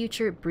vision of the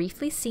future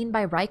briefly seen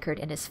by Rykard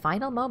in his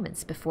final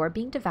moments before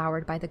being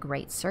devoured by the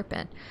Great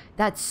Serpent.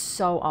 That's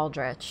so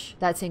Aldrich.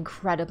 That's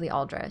incredibly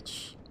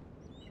Aldrich.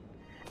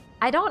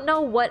 I don't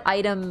know what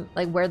item,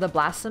 like where the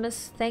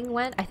blasphemous thing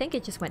went. I think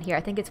it just went here.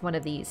 I think it's one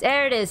of these.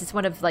 There it is. It's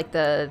one of like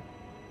the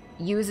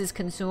uses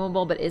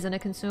consumable but isn't a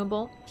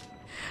consumable.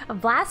 A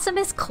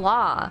blasphemous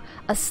claw,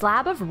 a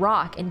slab of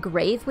rock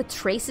engraved with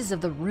traces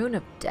of the rune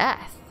of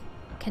death,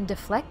 can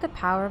deflect the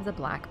power of the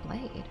black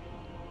blade.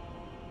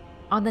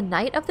 On the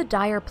night of the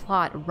dire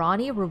plot,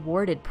 Ronnie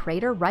rewarded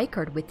Praetor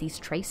Rykard with these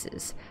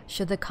traces.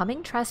 Should the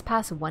coming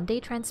trespass one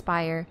day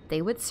transpire,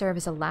 they would serve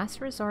as a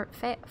last resort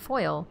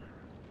foil,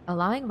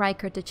 allowing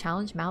Rykard to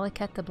challenge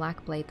Malekith the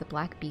Black Blade, the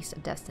Black Beast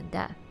of Destined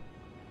Death.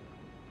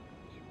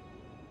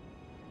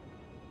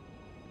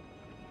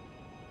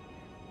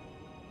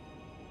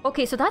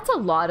 Okay, so that's a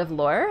lot of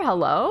lore.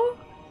 Hello?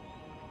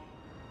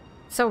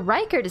 So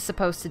Rykard is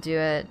supposed to do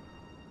it,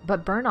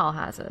 but Bernal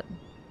has it.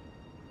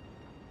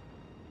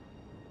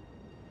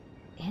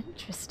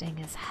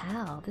 Interesting as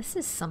hell. This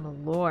is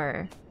some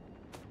lore.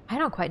 I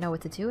don't quite know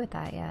what to do with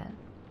that yet.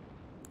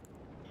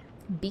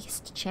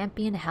 Beast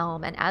Champion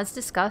Helm, and as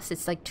discussed,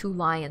 it's like 2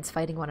 lions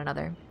fighting one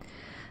another.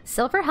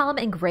 Silver helm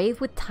engraved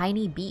with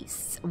tiny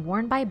beasts,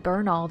 worn by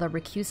Bernal the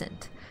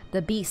Recusant.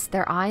 The beasts,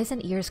 their eyes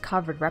and ears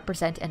covered,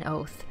 represent an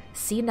oath.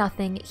 See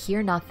nothing,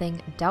 hear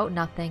nothing, doubt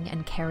nothing,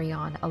 and carry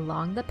on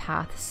along the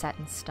path set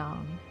in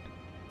stone.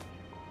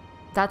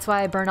 That's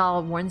why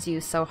Bernal warns you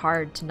so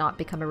hard to not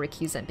become a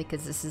recusant,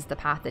 because this is the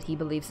path that he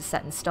believes is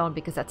set in stone,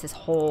 because that's his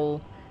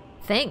whole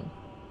thing.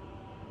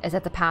 Is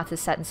that the path is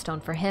set in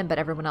stone for him, but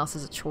everyone else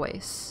is a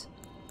choice.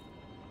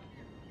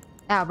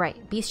 Ah,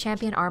 right. Beast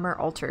Champion armor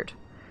altered.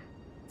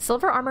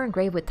 Silver armor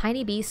engraved with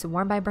tiny beasts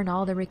worn by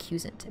Bernal the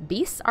Recusant.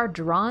 Beasts are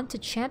drawn to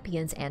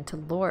champions and to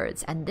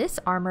lords, and this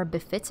armor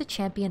befits a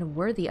champion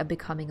worthy of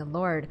becoming a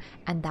lord,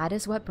 and that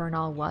is what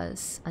Bernal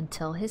was,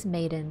 until his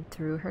maiden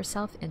threw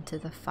herself into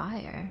the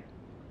fire.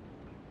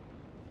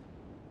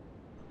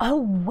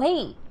 Oh,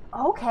 wait.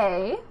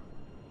 Okay.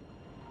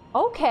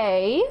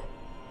 Okay.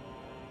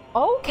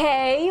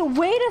 Okay.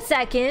 Wait a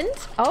second.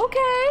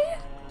 Okay.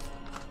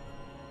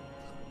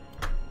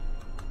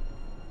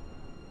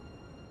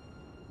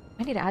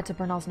 I need to add to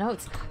Bernal's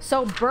notes.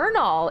 So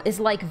Bernal is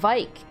like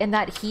Vike in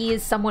that he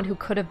is someone who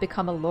could have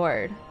become a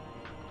lord,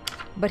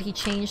 but he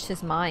changed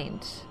his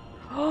mind.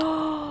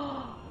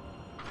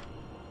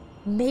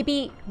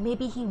 maybe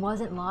he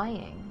wasn't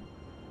lying.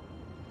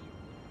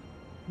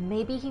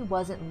 Maybe he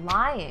wasn't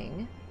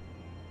lying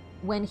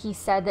when he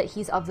said that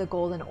he's of the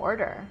Golden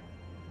Order,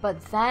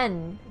 but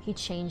then he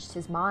changed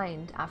his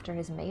mind after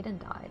his maiden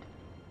died.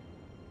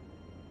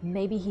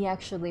 Maybe he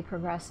actually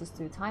progresses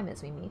through time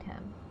as we meet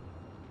him.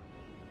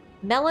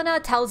 Melina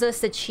tells us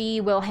that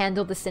she will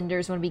handle the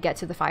cinders when we get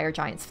to the fire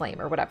giant's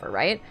flame or whatever,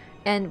 right?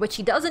 And what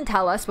she doesn't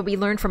tell us, but we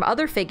learned from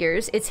other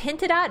figures, it's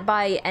hinted at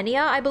by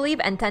Enya, I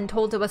believe, and then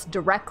told to us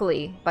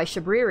directly by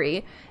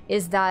Shabriri,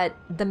 is that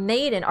the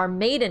maiden, our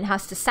maiden,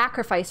 has to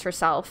sacrifice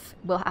herself,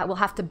 will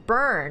have to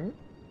burn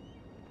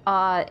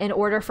in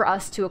order for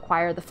us to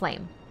acquire the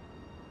flame,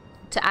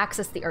 to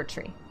access the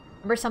Erdtree.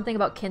 Remember something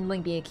about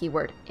kindling being a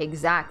keyword?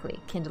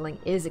 Exactly, kindling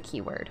is a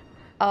keyword.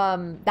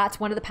 That's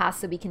one of the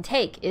paths that we can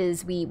take,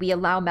 is we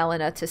allow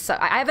Melina to...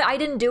 I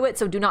didn't do it,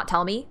 so do not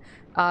tell me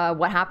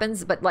what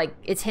happens, but like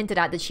it's hinted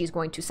at that she's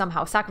going to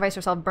somehow sacrifice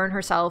herself, burn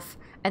herself,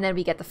 and then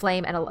we get the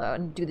flame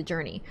and do the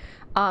journey.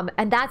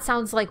 And that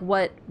sounds like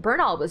what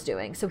Bernal was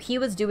doing. So he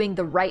was doing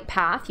the right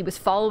path. He was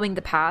following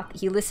the path.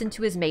 He listened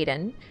to his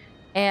maiden,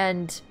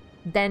 and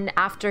then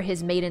after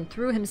his maiden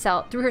threw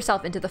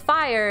herself into the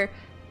fire,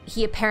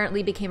 he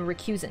apparently became a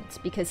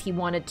recusant because he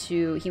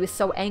was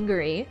so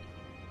angry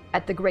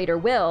at the greater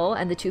will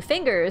and the two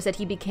fingers that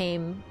he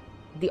became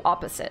the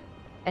opposite,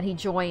 and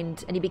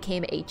he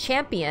became a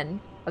champion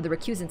of the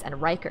recusants and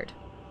Rykard.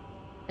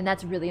 And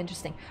that's really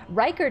interesting.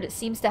 Rykard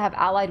seems to have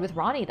allied with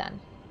Ronnie then.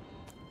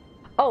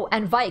 Oh,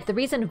 and Vike. The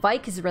reason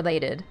Vike is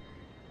related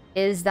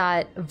is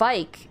that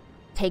Vike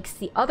takes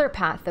the other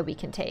path that we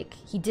can take.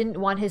 He didn't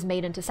want his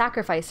maiden to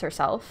sacrifice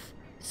herself,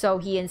 so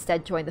he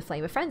instead joined the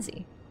Flame of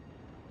Frenzy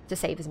to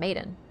save his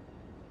maiden.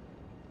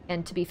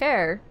 And to be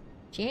fair,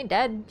 she ain't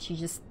dead.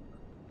 She's just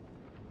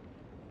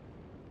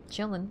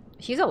chilling.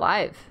 She's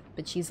alive,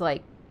 but she's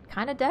like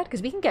kind of dead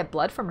because we can get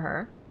blood from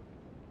her,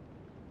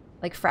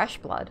 like fresh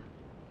blood.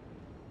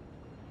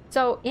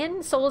 So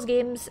in Souls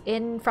games,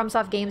 in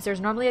FromSoft games, there's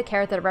normally a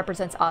character that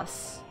represents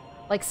us,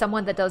 like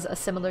someone that does a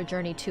similar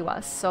journey to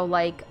us. So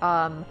like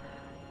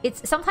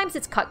sometimes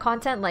it's cut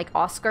content, like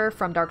Oscar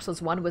from Dark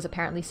Souls 1 was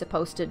apparently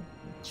supposed to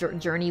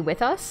journey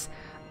with us,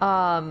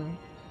 and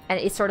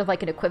it's sort of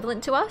like an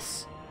equivalent to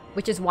us,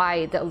 which is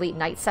why the Elite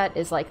Knight set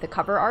is like the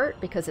cover art,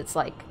 because it's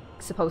like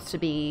supposed to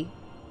be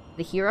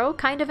the hero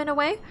kind of in a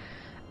way.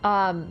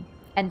 And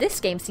this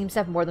game seems to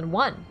have more than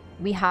one.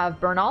 We have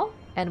Bernal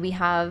and we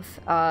have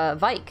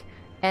Vike,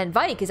 and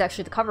Vike is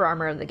actually the cover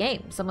armor of the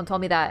game. Someone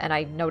told me that and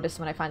I noticed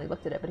when I finally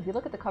looked at it, but if you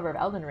look at the cover of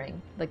Elden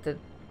Ring, like the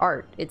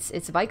art, it's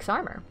Vike's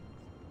armor.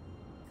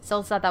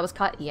 Still thought that was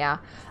cut. Yeah.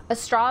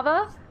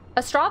 Astrava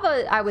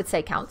I would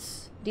say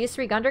counts.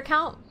 DS3 Gundar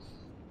count?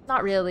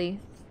 Not really.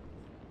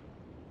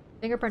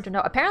 Fingerprint or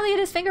no? Apparently it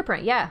is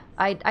fingerprint, yeah.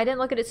 I didn't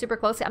look at it super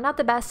closely. I'm not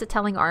the best at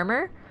telling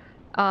armor.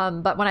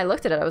 But when I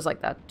looked at it, I was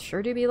like, that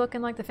sure do be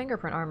looking like the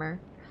fingerprint armor.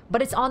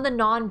 But it's on the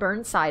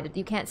non-burnt side.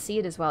 You can't see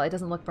it as well. It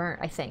doesn't look burnt,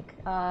 I think.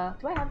 Do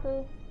I have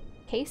the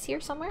case here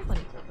somewhere? Let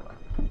me take a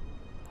look.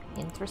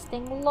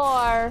 Interesting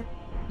lore.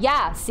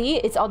 Yeah, see?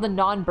 It's on the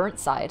non-burnt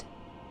side.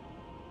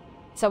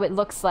 So it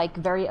looks like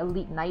very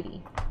Elite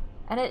Knighty.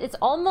 And it's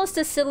almost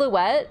a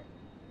silhouette,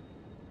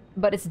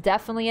 but it's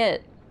definitely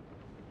it.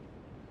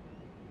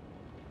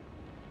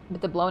 With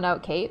the blown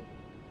out cape.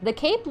 The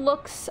cape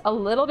looks a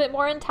little bit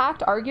more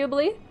intact,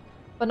 arguably,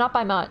 but not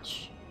by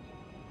much.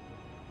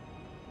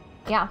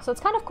 Yeah, so it's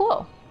kind of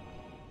cool.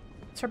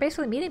 So we're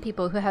basically meeting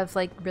people who have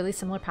like really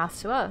similar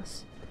paths to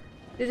us.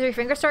 The three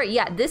finger story?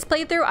 Yeah, this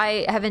playthrough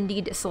I have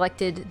indeed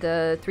selected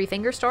the three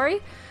finger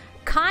story.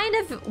 Kind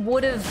of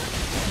would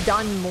have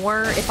done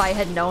more if I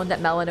had known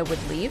that Melina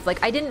would leave.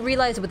 Like, I didn't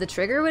realize what the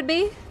trigger would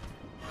be.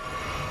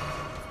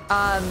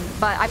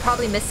 But I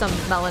probably missed some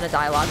Melina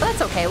dialogue, but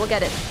that's okay, we'll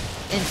get it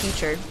in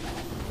future.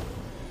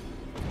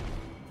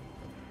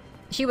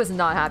 She was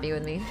not happy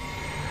with me.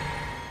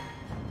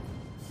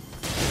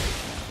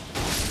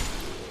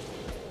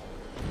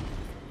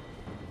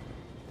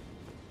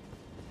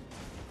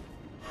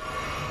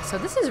 So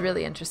this is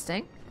really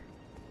interesting.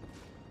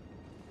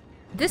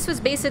 This was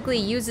basically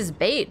used as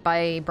bait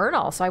by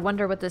Bernal, so I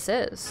wonder what this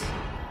is.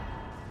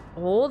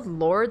 Old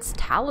Lord's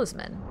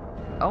Talisman.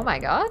 Oh my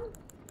god.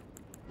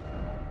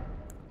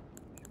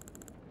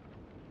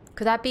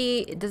 Could that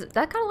be... that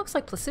kind of looks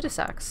like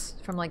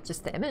Placidusax from like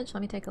just the image.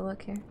 Let me take a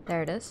look here.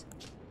 There it is.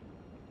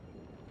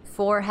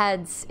 4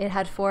 heads. It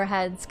had 4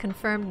 heads.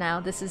 Confirmed now.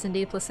 This is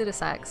indeed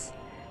Placidusax.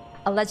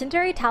 A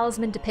legendary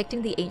talisman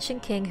depicting the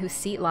ancient king whose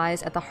seat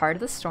lies at the heart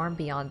of the storm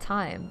beyond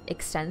time.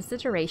 Extends the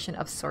duration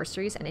of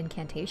sorceries and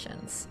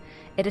incantations.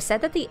 It is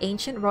said that the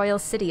ancient royal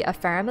city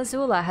of Farum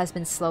Azula has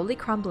been slowly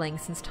crumbling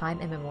since time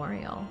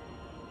immemorial.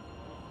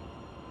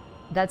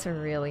 That's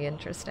really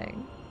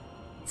interesting.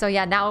 So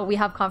yeah, now we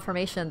have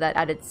confirmation that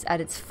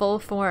at its full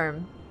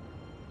form,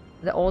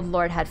 the old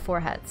lord had 4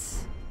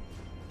 heads.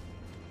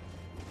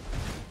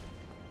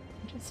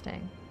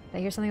 Interesting. Did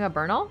I hear something about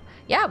Bernal?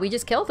 Yeah, we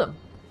just killed him.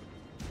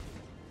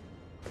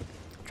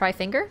 Try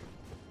finger?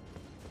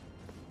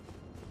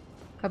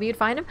 Hope you'd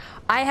find him.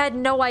 I had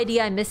no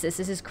idea I missed this.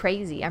 This is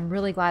crazy. I'm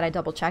really glad I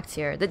double checked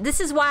here. This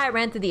is why I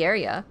ran through the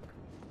area.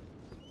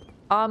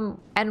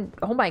 And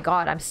oh my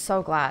god, I'm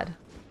so glad.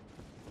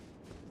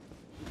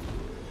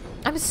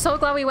 I'm so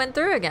glad we went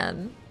through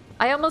again.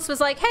 I almost was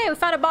like, hey, we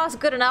found a boss,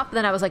 good enough. But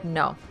then I was like,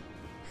 no.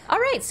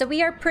 Alright, so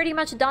we are pretty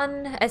much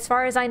done as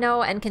far as I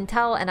know and can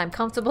tell, and I'm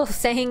comfortable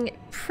saying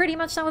pretty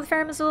much done with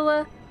Farum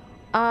Azula.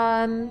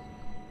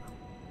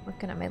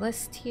 Looking at my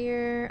list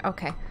here.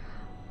 Okay.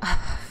 I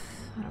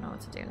don't know what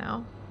to do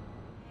now.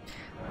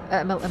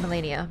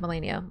 Melania.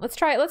 Let's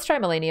try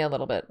Melania a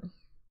little bit.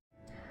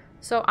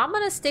 So I'm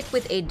gonna stick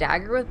with a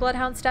dagger with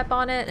Bloodhound Step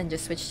on it and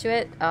just switch to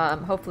it.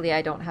 Hopefully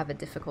I don't have a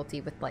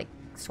difficulty with like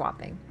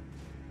swapping.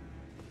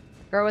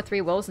 Girl with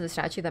 3 wolves and the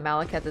statue that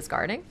Malekith is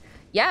guarding.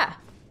 Yeah.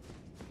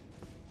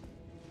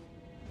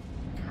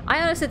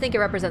 I honestly think it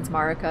represents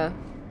Marika,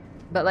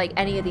 but like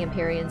any of the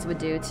Empyreans would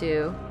do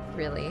too,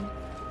 really.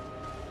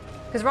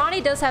 Because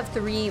Ronnie does have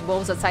 3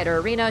 wolves outside her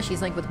arena.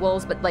 She's linked with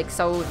wolves, but like,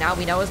 so now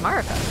we know as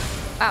Marika.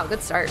 Wow,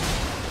 good start.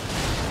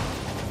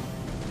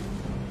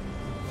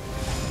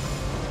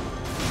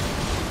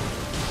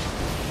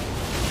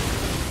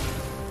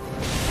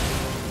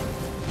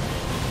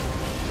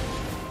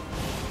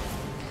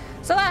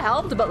 So that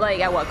helped, but like,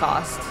 at what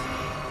cost?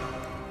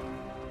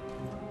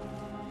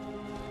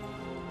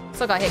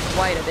 Still got hit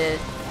quite a bit.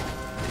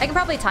 I can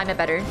probably time it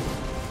better.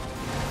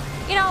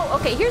 You know,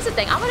 okay, here's the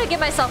thing. I'm gonna give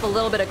myself a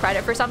little bit of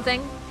credit for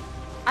something.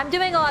 I'm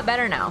doing a lot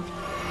better now.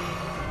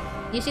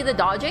 You see the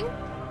dodging?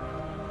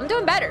 I'm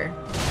doing better.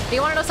 Do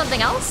you want to know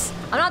something else?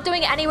 I'm not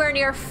doing anywhere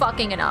near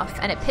fucking enough,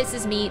 and it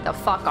pisses me the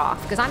fuck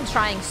off, because I'm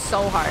trying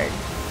so hard.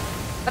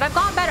 But I've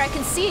gotten better, I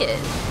can see it.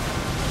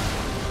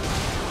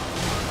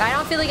 But I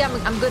don't feel like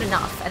I'm good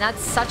enough, and that's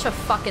such a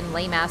fucking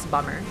lame-ass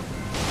bummer.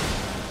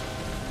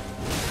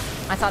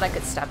 I thought I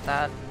could step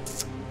that.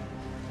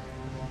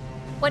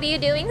 What are you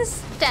doing,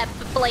 Step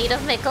Blade of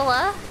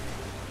Mikola?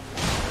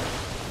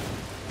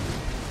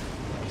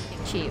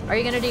 Cheap. Are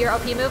you gonna do your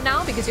OP move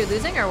now because you're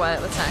losing, or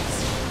what? What's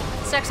next?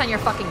 What's next on your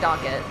fucking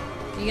docket?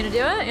 You gonna do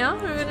it? Yeah?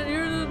 Are you gonna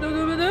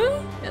do it?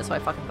 Yeah, that's what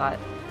I fucking thought.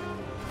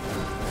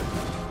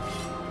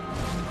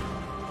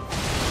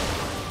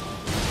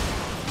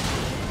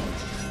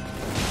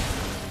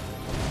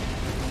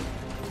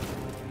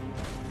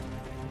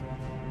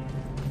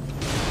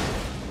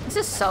 This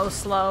is so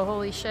slow,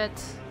 holy shit.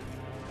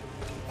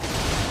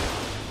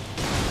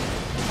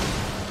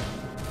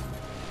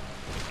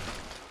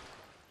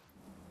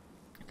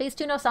 Phase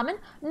 2 no summon?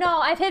 No,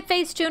 I've hit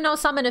phase 2 no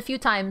summon a few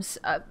times.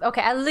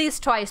 Okay, at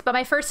least twice, but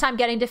my first time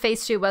getting to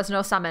phase 2 was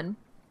no summon.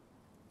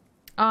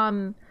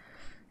 And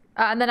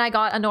then I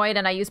got annoyed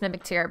and I used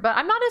Mimic Tear. But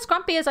I'm not as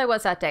grumpy as I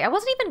was that day. I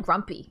wasn't even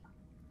grumpy.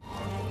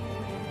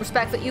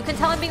 Respectful. You can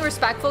tell I'm being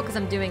respectful because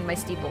I'm doing my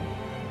steeple.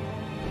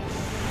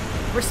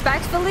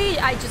 Respectfully,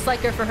 I just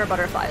like her for her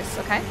butterflies,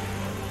 okay?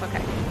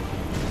 Okay.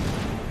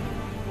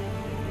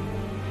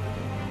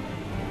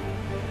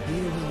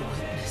 You will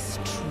witness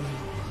true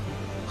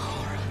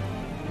horror.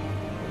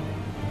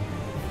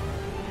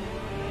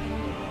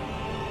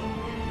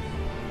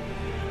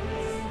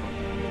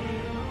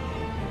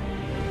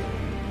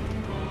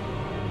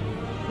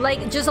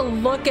 Like, just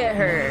look at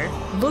her.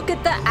 Look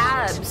at the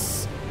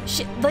abs.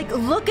 She, like,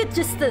 look at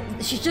just the...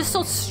 She's just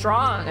so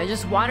strong. I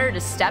just want her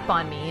to step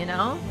on me, you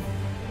know?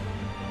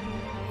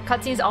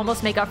 Cutscenes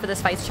almost make up for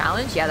this fight's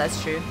challenge? Yeah,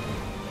 that's true.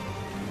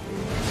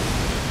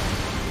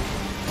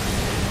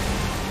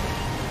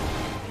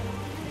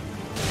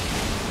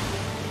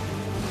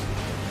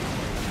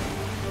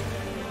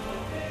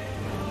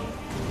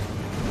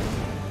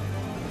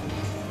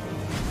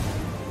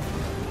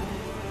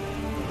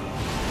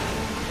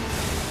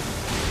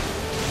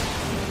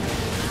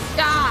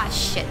 Ah,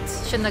 shit.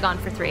 Shouldn't have gone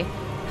for 3.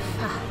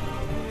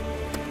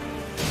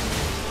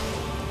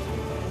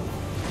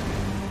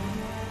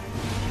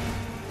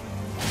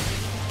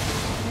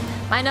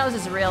 My nose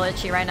is real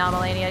itchy right now,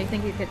 Melania. You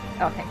think you could...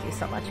 Oh, thank you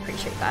so much.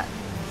 Appreciate that.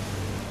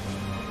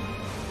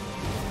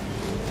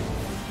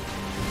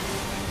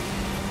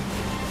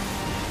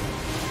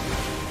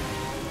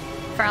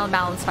 Feral and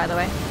balanced, by the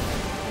way.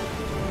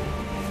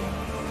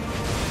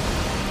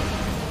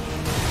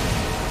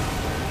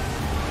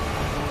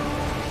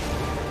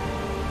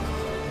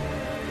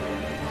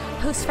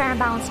 looks fair and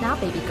balanced now,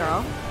 baby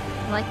girl.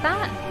 You like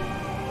that?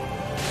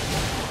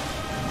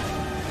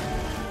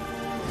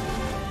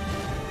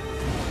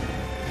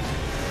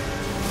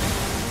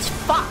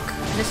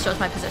 Fuck! This shows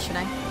my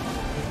positioning.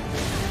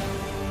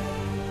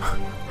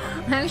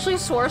 I actually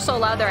swore so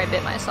loud there I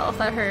bit myself.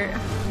 That hurt.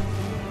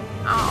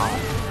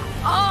 Oh.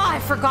 Oh, I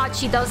forgot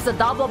she does the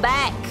double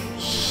back.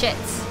 Shit.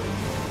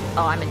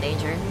 Oh, I'm in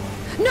danger.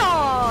 No!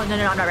 No, no,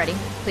 no, I'm not ready.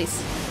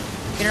 Please.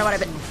 You know what I've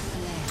been...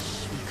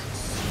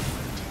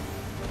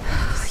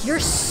 You're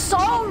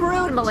so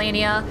rude,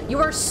 Melania. You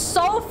are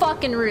so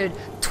fucking rude.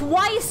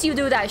 Twice you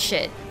do that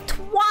shit.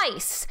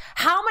 Twice.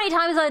 How many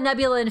times did I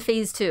Nebula in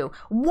phase 2?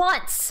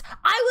 Once.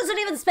 I wasn't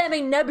even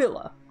spamming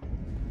Nebula.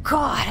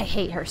 God, I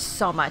hate her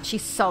so much.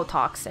 She's so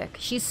toxic.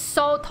 She's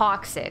so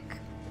toxic.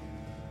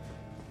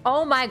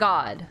 Oh my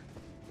god.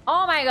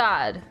 Oh my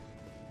god.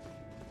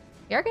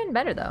 You're getting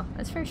better though.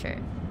 That's for sure.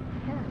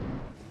 Yeah.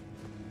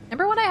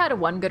 Remember when I had a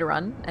one good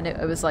run and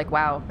it was like,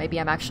 wow, maybe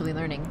I'm actually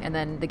learning. And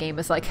then the game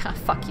was like,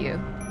 fuck you.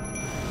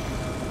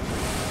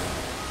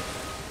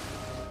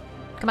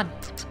 Come on.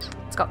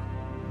 Let's go.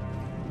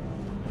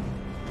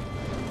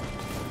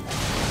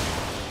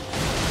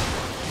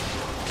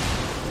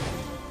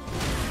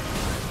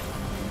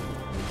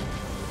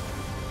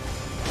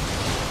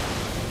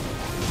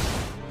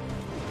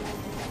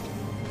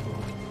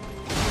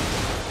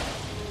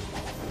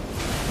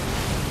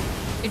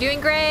 You're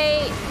doing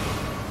great!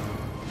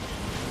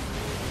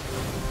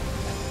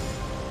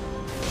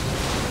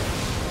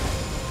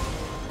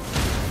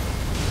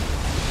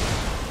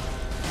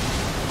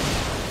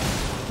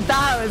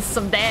 That was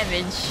some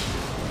damage.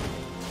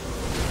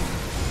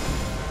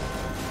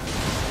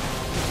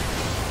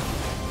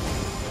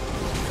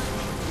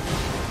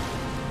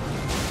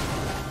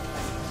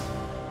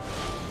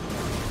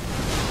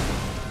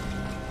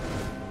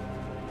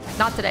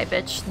 Not today,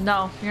 bitch.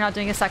 No, you're not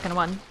doing a second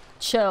one.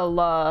 Chill,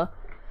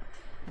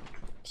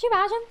 Could you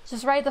imagine?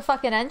 Just right at the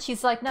fucking end,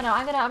 she's like, no, no,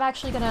 I'm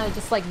actually gonna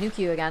just like nuke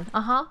you again.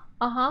 Uh-huh,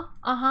 uh-huh,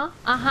 uh-huh,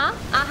 uh-huh,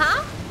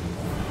 uh-huh.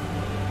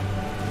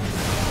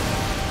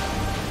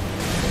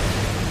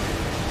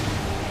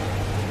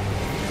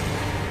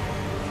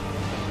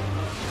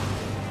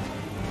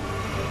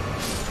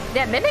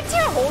 Yeah, Mimic's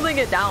here holding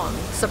it down,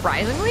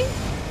 surprisingly.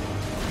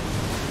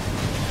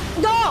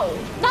 No!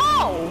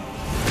 No!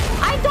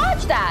 I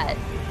dodged that!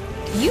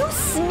 You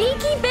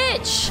sneaky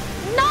bitch!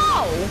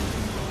 No!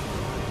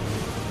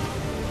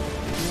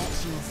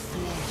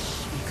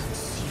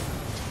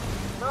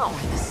 No.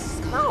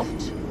 No.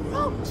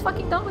 No. I'm just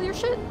fucking done with your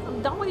shit.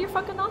 I'm done with your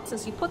fucking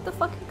nonsense. You put the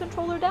fucking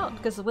controller down.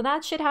 Because when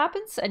that shit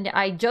happens and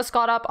I just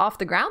got up off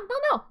the ground, no,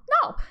 no,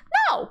 no,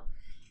 no,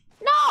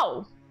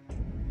 no!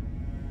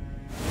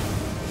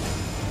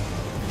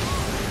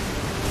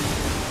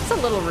 It's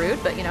a little rude,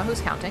 but you know,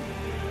 who's counting?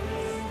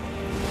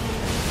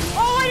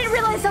 Oh, I didn't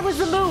realize that was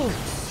the move!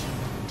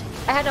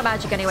 I had no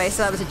magic anyway,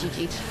 so that was a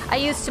GG. I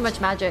used too much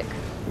magic.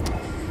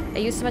 I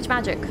used too much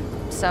magic.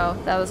 So,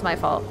 that was my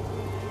fault.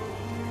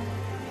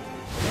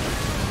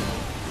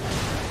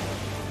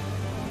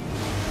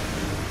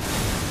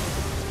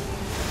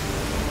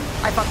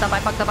 I fucked up, I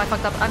fucked up, I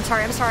fucked up. I'm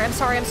sorry, I'm sorry, I'm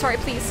sorry, I'm sorry,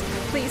 please.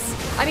 Please.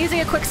 I'm using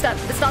a quick step.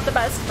 It's not the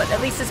best, but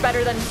at least it's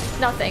better than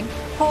nothing.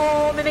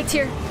 Oh, Mimic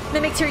Tear.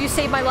 Mimic Tear, you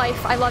saved my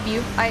life. I love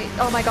you.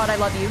 Oh my god, I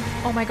love you.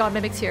 Oh my god,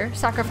 Mimic Tear.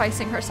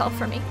 Sacrificing herself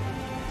for me.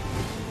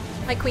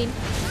 My queen.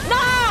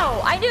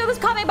 No! I knew it was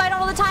coming, but I don't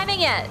know the timing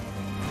yet.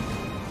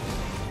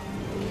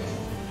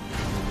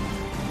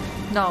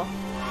 No.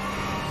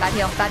 Bad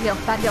heal, bad heal,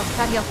 bad heal,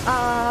 bad heal.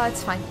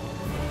 It's fine.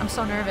 I'm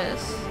so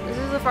nervous. This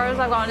is as far as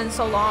I've gotten in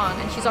so long,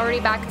 and she's already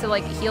back to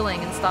like healing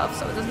and stuff,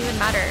 so it doesn't even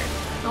matter.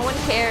 No one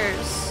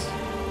cares.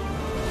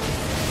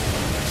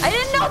 I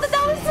didn't know that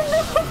that was the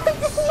move!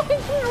 I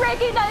didn't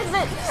recognize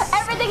it!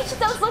 Everything she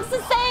does looks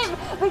the same!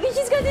 Because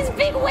she's got these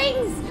big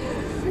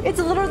wings! It's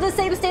literally the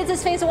same stance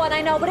as phase 1,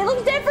 I know, but it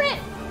looks different!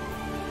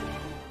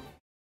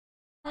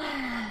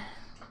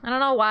 I don't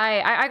know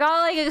why. I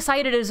got like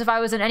excited as if I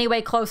was in any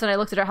way close and I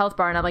looked at her health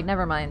bar and I'm like,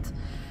 never mind.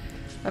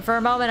 But for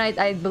a moment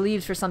I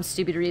believed for some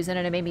stupid reason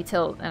and it made me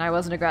tilt and I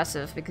wasn't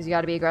aggressive because you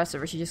gotta be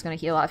aggressive or she's just gonna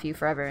heal off you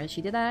forever and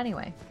she did that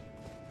anyway.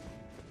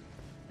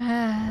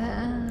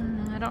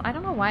 I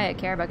don't know why I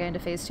care about getting to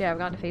phase 2. I've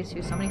gotten to phase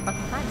 2 so many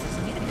fucking times. It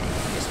doesn't mean anything.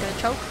 I'm just gonna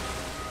choke.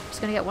 I'm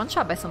just gonna get one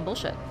shot by some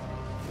bullshit.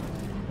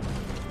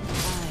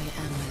 I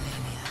am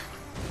Melania,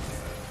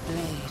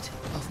 Blade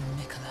of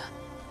Nicola.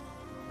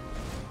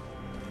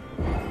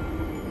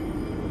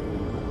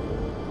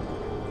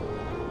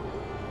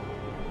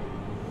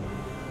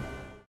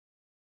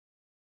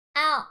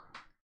 Ow!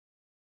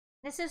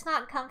 This is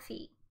not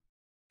comfy.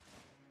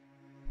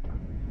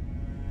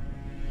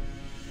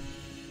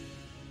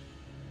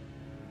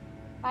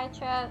 Bye,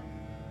 chat.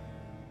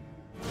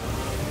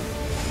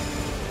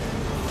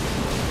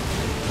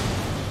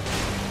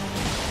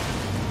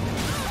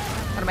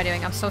 What am I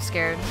doing? I'm so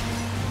scared.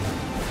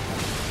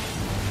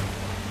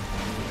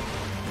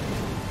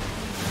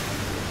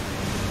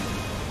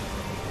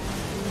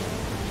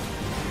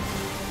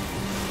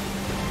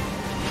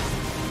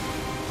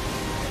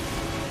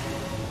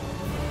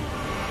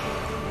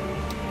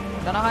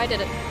 Don't know how I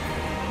did it.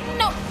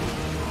 No!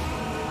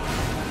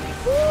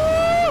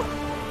 Woo!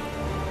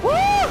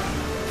 Woo!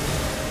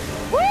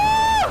 Woo!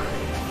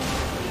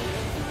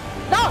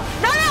 No!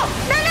 No, no!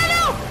 No, no,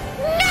 no!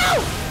 No!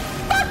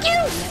 Fuck you!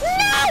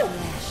 No!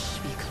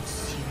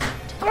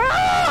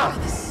 Ah!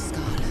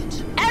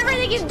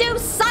 Everything you do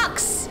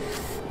sucks!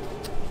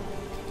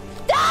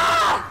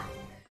 Ah!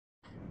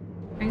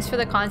 Thanks for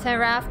the content,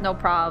 Wraff. No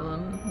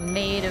problem.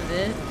 Made of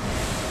it.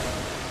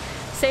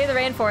 Save the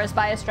rainforest,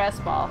 buy a stress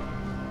ball.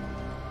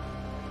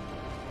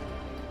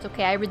 It's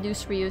okay, I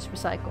reduce, reuse,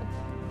 recycle.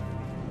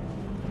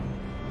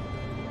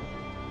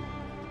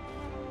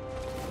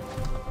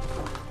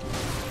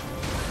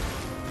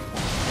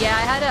 Yeah,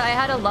 I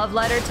had a love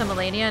letter to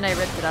Melania and I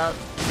ripped it up.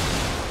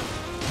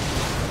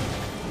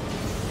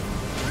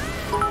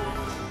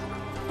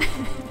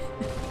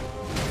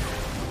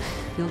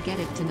 You'll get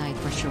it tonight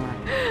for sure.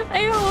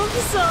 I hope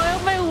so. I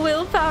hope my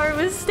willpower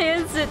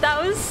withstands it.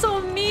 That was so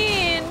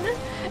mean.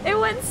 It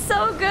went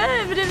so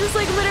good, but it was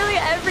like literally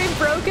every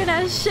broken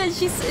ass shit.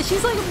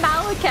 She's like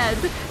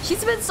Malekith. She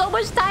spent so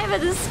much time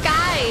in the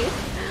sky.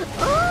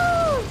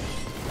 Ooh.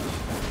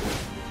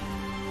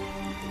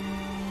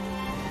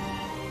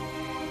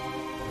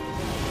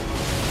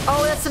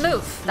 Oh, that's the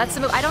move. That's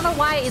the move. I don't know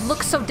why it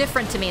looks so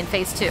different to me in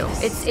phase 2.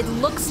 It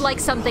looks like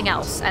something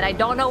else, and I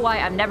don't know why.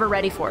 I'm never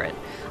ready for it.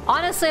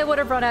 Honestly, I would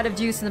have run out of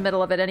juice in the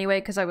middle of it anyway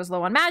because I was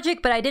low on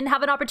magic, but I didn't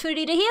have an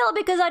opportunity to heal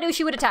because I knew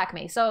she would attack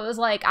me. So it was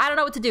like, I don't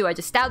know what to do. I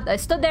stood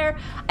there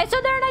and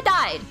I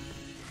died.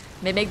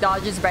 Mimic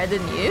dodge is better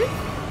than you?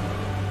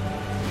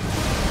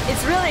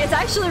 It's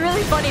actually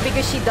really funny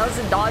because she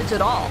doesn't dodge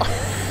at all.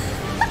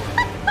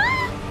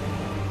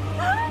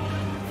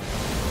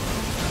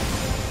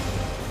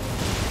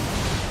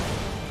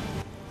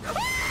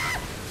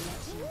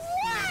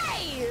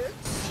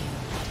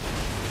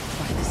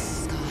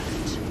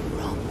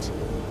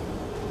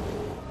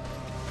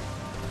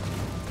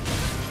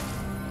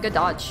 Good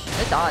dodge.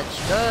 Good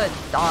dodge. Good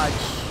dodge.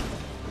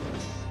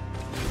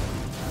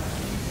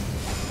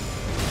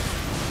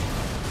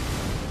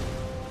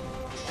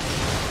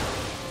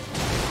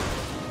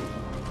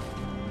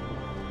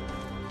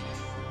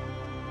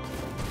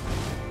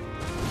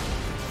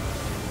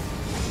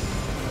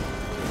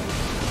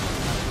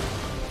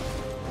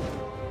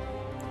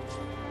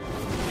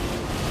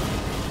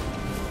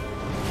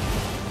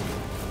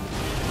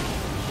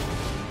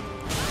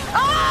 Oh,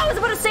 I was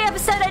about to say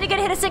I didn't get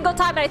hit a single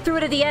time and I threw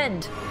it at the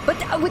end. But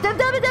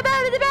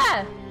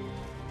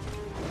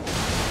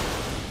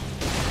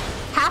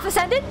half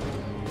ascended?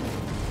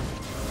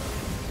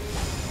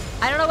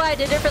 I don't know why I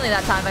did differently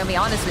that time, I'm gonna be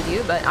honest with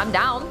you, but I'm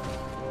down.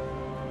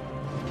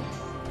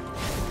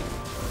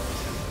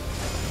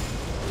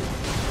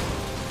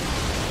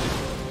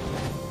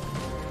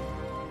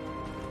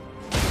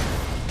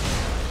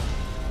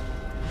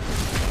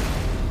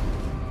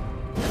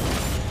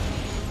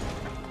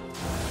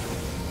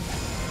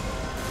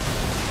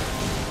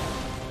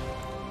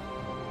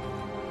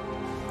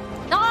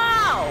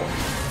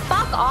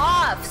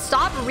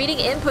 Stop reading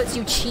inputs,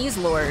 you cheese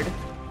lord.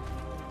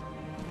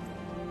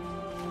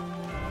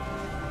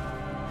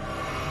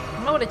 I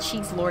don't know what a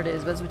cheese lord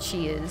is, but that's what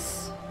she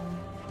is.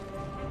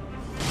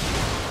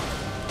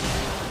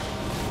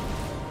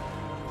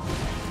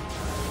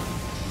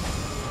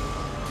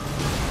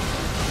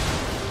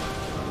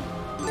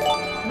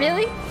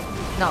 Really?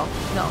 No,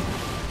 no.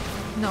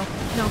 No,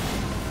 no,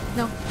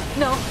 no,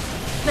 no,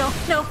 no,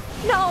 no,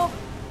 no!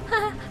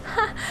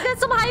 Get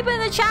some hype in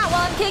the chat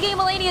while I'm kicking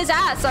Melania's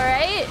ass,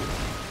 alright?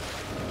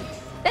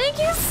 Thank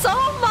you so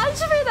much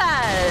for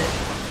that!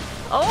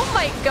 Oh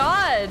my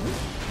god!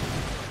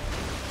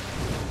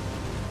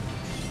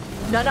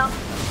 No, no.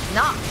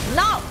 No,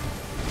 no!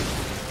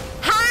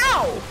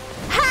 How?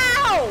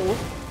 How?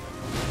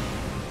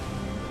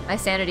 My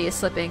sanity is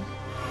slipping.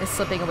 It's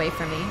slipping away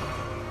from me.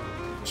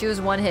 She was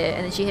one hit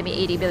and then she hit me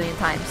 80 billion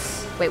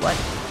times. Wait, what?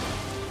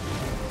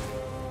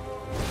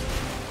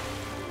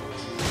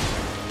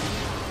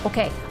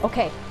 Okay,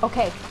 okay,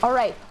 okay. All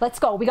right, let's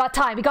go. We got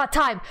time. We got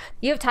time.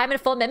 You have time in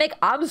full Mimic?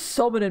 I'm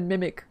summoning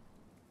Mimic.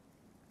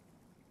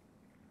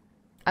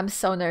 I'm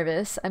so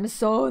nervous. I'm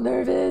so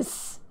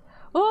nervous.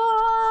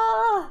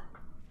 Oh!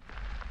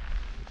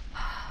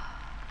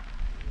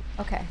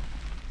 Okay.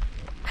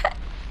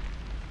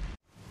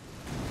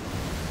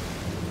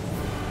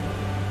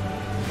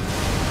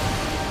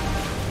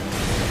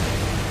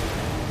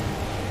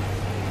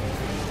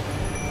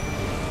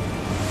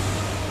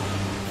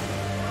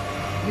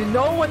 You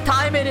know what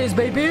time it is,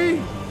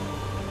 baby!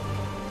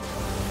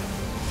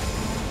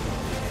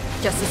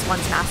 Just this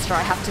once, Master.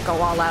 I have to go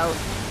all out.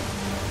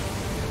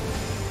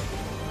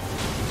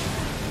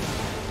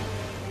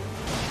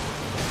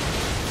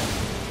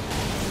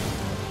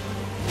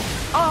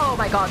 Oh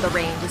my god, the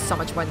range is so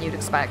much more than you'd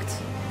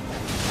expect.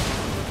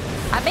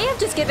 I may have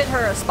just given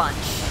her a sponge.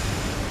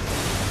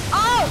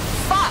 Oh,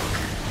 fuck!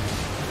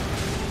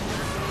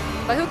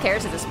 But who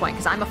cares at this point,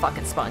 because I'm a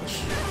fucking sponge.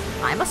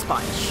 I'm a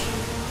sponge.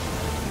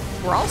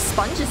 We're all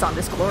sponges on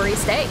this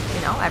glorious day,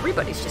 you know?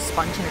 Everybody's just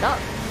sponging it up.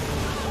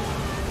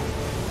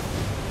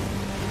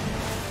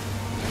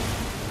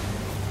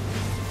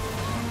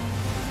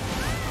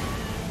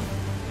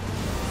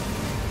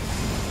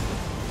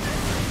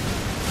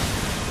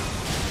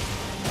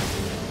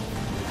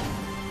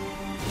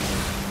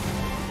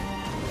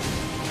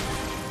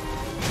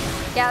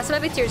 Yeah, so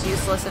maybe Tyr's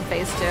useless in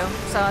phase 2.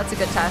 So that's a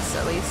good test,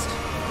 at least.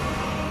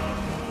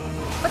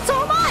 But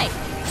so am I!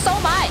 So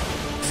am I!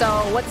 So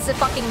what does it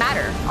fucking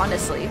matter,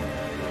 honestly?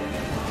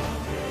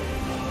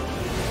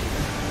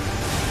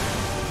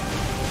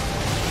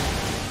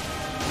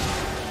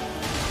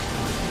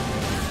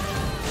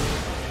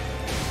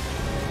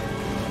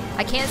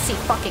 I can't see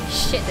fucking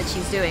shit that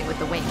she's doing with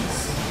the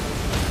wings.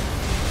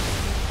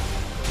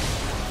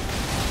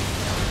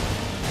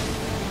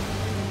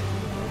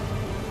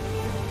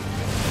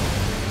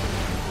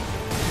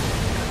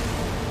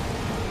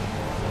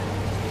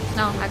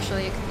 No,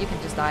 actually, you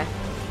can just die.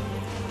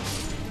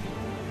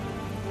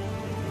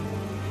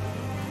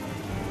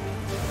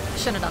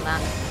 Shouldn't have done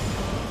that.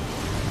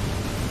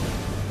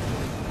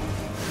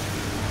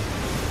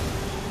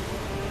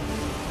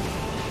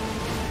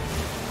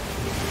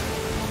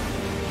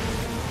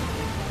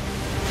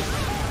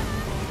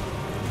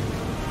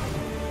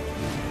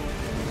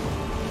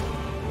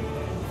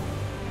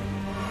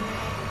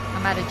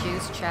 I'm out of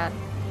juice, chat.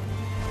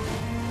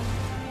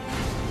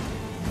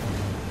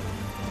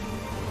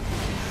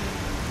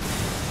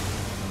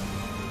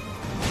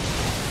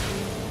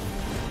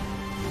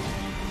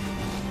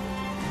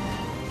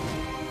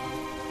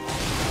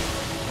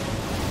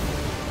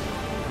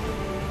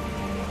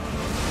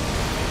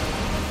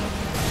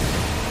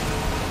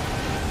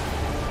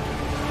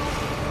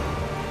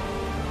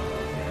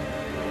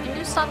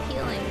 Stop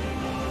healing.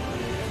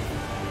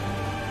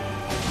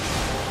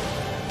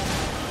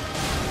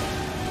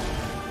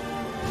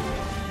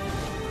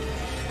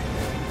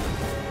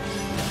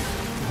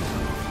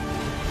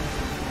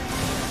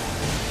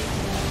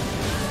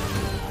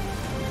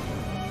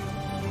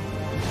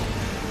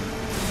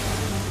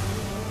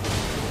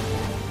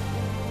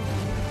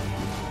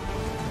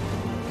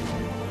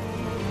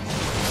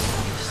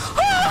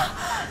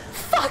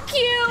 Fuck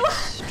you!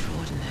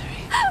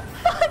 Extraordinary.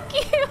 Fuck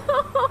you!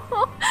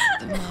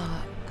 The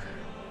mark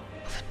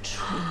of a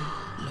true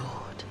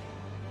lord.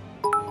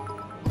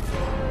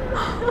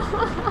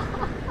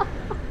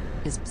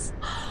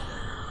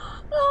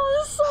 That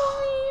was so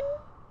mean.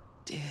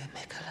 Dear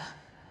Mikola.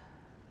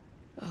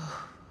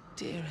 Oh,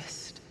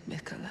 dearest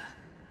Mikola.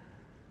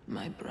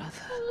 My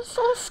brother. I'm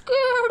so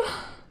scared.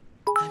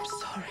 I'm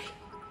sorry.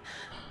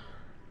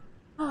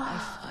 I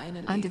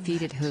finally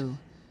Undefeated met who?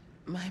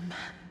 my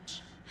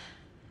match.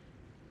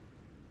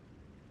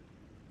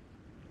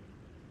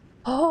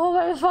 Oh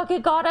my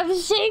fucking god, I'm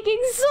shaking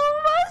so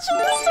much.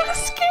 I'm so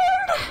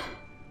scared.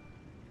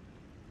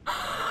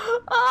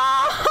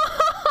 Ah.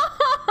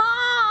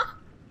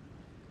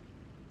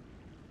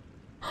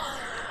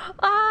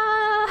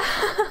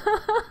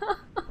 Ah.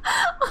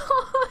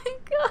 Oh my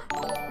god.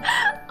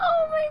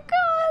 Oh my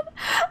god.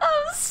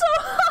 I'm so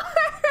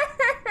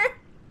hurt.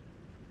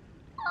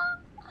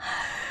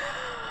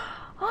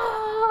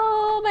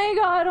 Oh my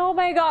god. Oh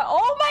my god.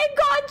 Oh my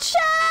god,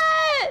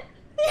 chat.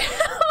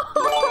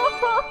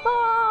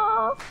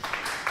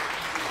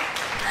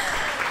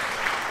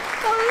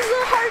 That was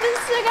the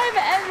hardest thing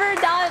I've ever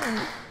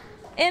done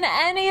in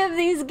any of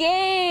these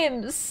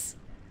games.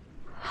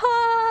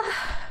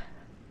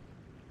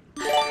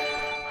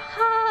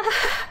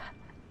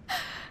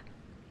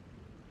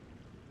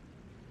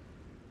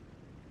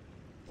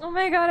 Oh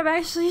my god, I'm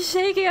actually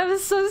shaking. I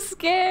was so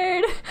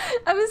scared.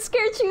 I was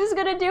scared she was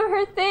gonna do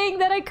her thing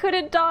that I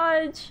couldn't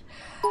dodge.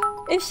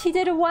 If she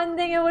did one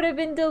thing, it would have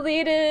been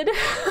deleted.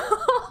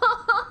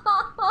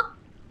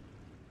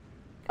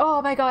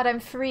 Oh my god, I'm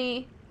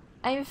free.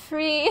 I'm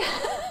free.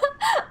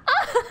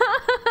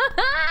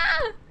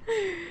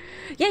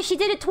 Yeah, she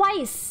did it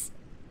twice.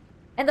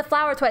 And the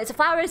flower twice. The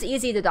flower is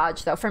easy to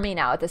dodge, though, for me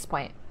now at this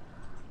point.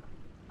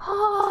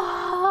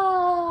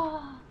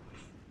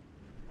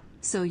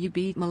 So you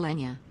beat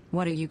Millennia.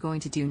 What are you going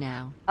to do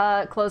now?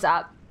 Close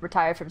app,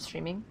 retire from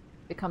streaming,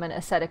 become an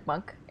ascetic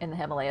monk in the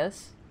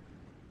Himalayas.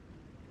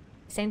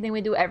 Same thing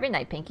we do every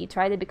night, Pinky.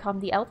 Try to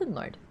become the Elden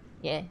Lord.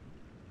 Yeah.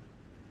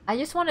 I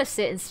just want to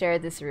sit and stare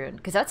at this rune,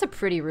 because that's a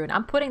pretty rune.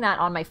 I'm putting that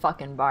on my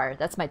fucking bar.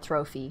 That's my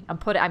trophy. I'm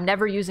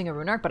never using a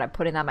rune arc, but I'm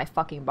putting that on my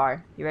fucking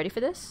bar. You ready for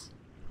this?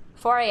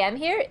 4 a.m.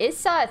 here?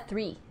 It's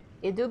 3.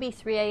 It do be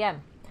 3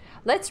 a.m.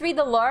 Let's read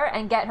the lore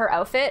and get her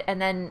outfit,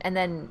 and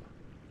then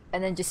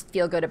just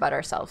feel good about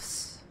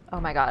ourselves. Oh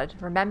my god.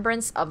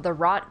 Remembrance of the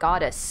Wrought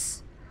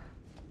Goddess.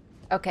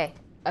 Okay.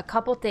 A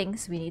couple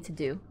things we need to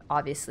do,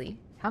 obviously.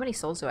 How many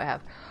souls do I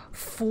have?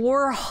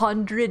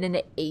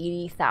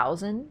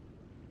 480,000?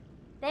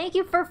 Thank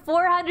you for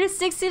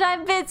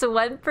 469 bits,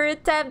 1 per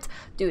attempt.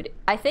 Dude,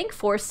 I think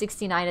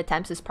 469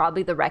 attempts is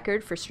probably the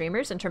record for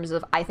streamers in terms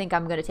of I think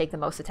I'm going to take the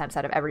most attempts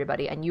out of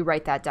everybody, and you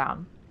write that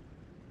down.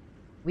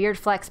 Weird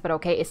flex, but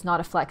okay, it's not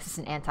a flex, it's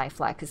an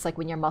anti-flex. It's like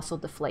when your muscle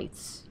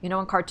deflates. You know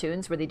in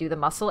cartoons where they do the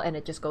muscle and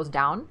it just goes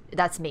down?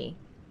 That's me.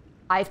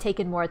 I've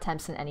taken more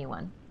attempts than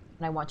anyone,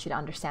 and I want you to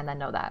understand and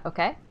know that,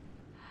 okay?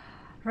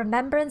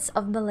 Remembrance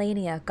of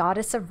Melania,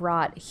 goddess of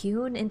rot,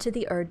 hewn into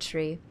the Erd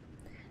tree.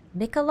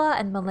 Mikola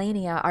and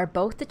Melania are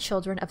both the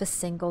children of a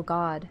single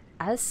god.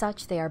 As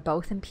such, they are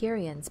both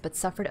Empyreans, but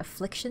suffered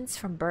afflictions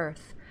from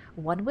birth.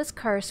 One was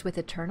cursed with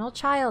eternal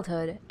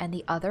childhood, and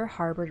the other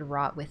harbored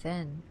rot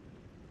within.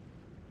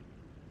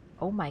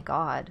 Oh my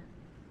god.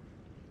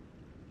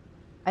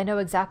 I know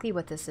exactly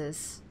what this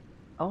is.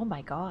 Oh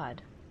my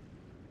god.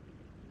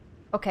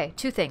 Okay,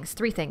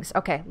 three things.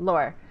 Okay,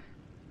 lore.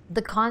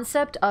 The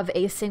concept of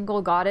a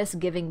single goddess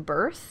giving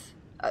birth.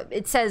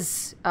 It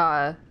says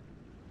god,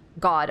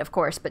 of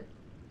course, but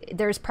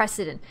there's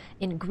precedent.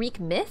 In Greek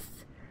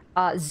myth,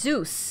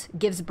 Zeus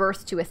gives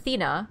birth to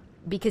Athena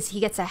because he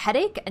gets a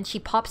headache and she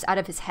pops out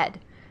of his head.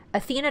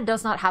 Athena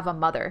does not have a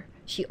mother.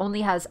 She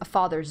only has a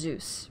father,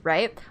 Zeus,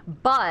 right?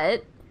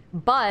 But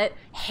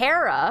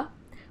Hera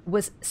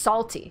was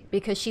salty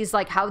because she's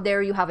like, how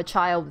dare you have a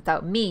child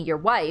without me, your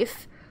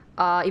wife?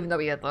 Even though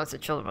we had lots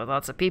of children with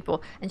lots of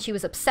people. And she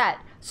was upset.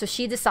 So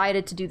she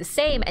decided to do the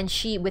same. And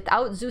she,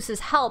 without Zeus's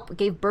help,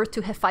 gave birth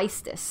to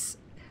Hephaestus,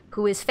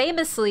 who is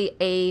famously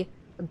a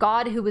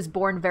god who was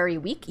born very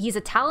weak. He's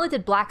a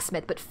talented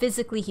blacksmith, but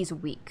physically he's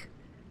weak.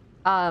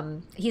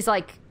 He's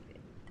like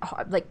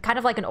kind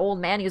of like an old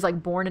man. He was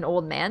like born an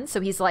old man.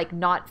 So he's like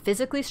not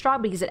physically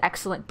strong, but he's an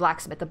excellent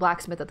blacksmith, the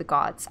blacksmith of the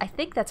gods. I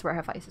think that's where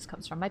Hephaestus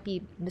comes from. Might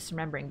be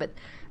misremembering, but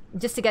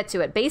just to get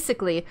to it.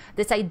 Basically,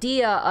 this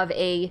idea of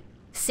a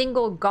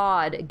single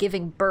god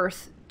giving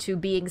birth to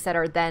beings that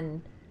are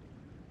then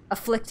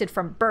afflicted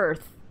from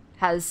birth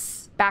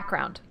has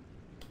background.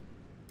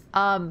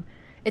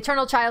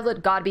 Eternal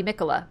childhood, god be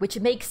Mikola, which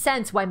makes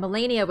sense why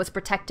Melania was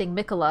protecting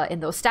Mikola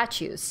in those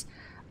statues.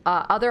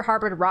 Other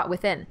harbored rot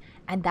within.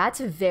 And that's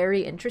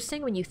very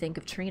interesting when you think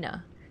of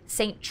Trina.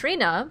 Saint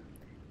Trina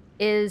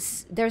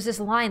is... There's this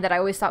line that I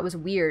always thought was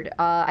weird.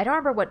 I don't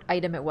remember what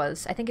item it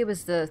was. I think it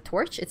was the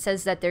torch. It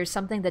says that there's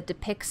something that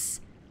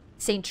depicts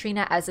Saint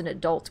Trina as an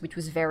adult, which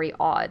was very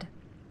odd.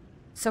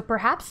 So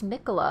perhaps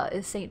Mikola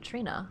is Saint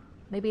Trina.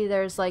 Maybe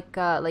there's like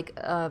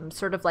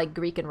sort of like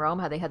Greek and Rome,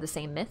 how they had the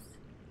same myth.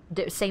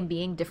 Same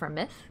being, different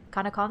myth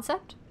kind of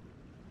concept.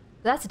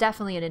 That's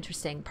definitely an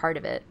interesting part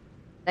of it.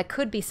 That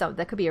could be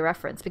a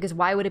reference, because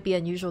why would it be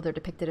unusual they're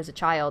depicted as a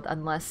child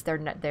unless they're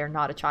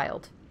not a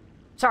child?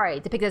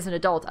 Sorry, depicted as an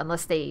adult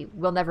unless they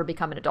will never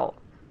become an adult.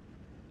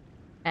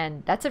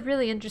 And that's a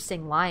really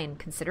interesting line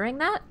considering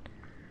that.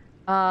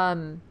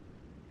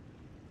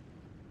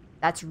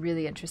 That's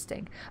really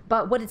interesting.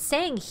 But what it's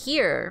saying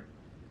here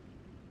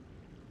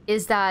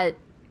is that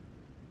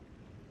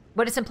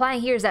what it's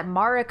implying here is that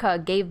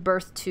Marika gave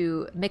birth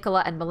to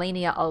Mikola and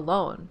Melania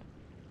alone,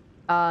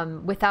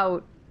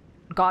 without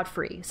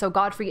Godfrey. So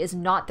Godfrey is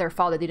not their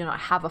father. They do not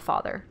have a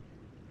father.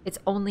 It's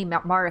only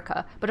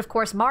Marika. But of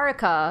course,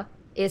 Marika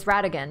is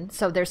Radigan.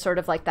 So there's sort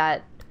of like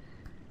that...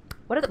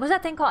 What's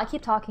that thing called? I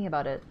keep talking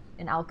about it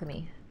in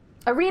alchemy.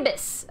 A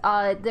rebus.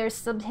 There's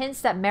some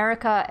hints that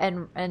Marika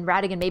and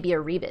Radigan may be a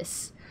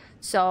rebus.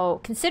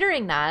 So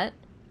considering that,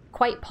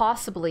 quite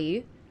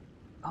possibly...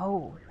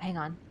 Oh, hang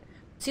on.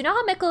 So you know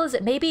how Mikkel is...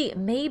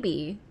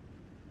 Maybe...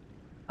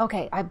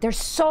 Okay, there's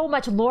so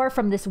much lore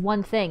from this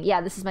one thing.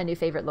 Yeah, this is my new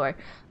favorite lore.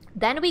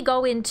 Then we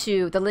go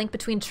into the link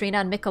between Trina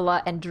and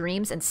Mikola and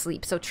dreams and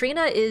sleep. So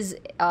Trina is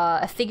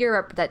a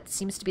figure that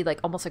seems to be like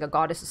almost like a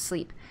goddess of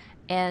sleep.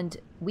 And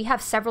we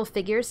have several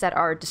figures that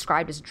are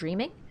described as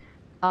dreaming.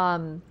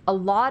 There's a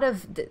lot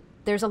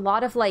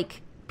of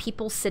like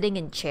people sitting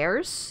in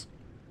chairs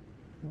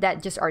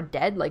that just are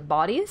dead, like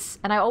bodies.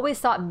 And I always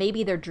thought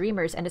maybe they're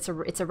dreamers, and it's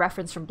a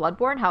reference from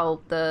Bloodborne,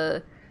 how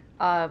the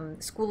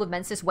School of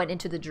Mensis went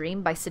into the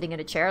dream by sitting in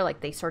a chair,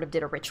 like they sort of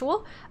did a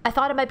ritual. I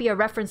thought it might be a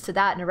reference to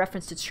that and a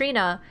reference to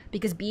Trina,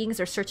 because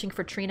beings are searching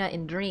for Trina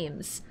in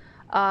dreams.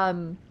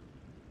 And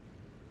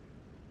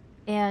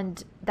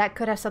that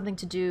could have something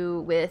to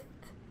do with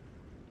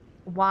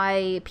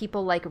why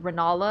people like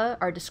Renala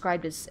are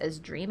described as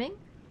dreaming.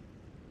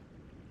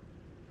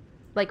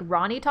 Like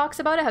Ronnie talks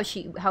about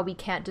it, how we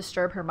can't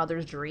disturb her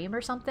mother's dream or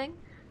something.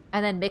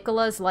 And then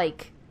Mikola's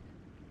like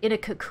in a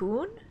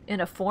cocoon, in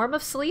a form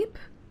of sleep.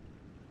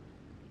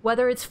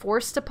 Whether it's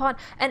forced upon...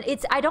 And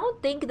I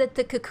don't think that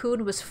the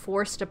cocoon was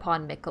forced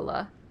upon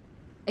Mikola.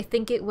 I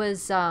think it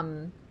was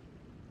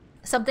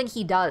something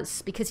he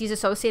does, because he's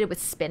associated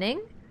with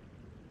spinning.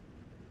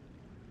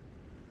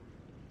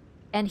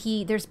 And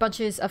there's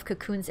bunches of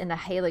cocoons in the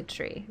Halig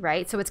tree,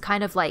 right? So it's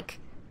kind of like...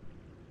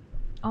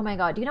 Oh my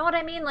god, do you know what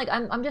I mean? Like,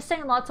 I'm just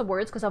saying lots of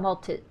words because I'm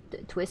all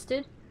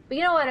twisted. But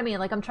you know what I mean?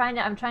 Like, I'm trying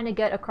to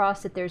get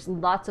across that there's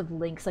lots of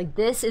links. Like,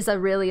 this is a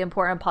really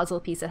important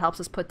puzzle piece that helps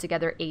us put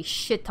together a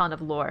shit ton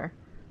of lore.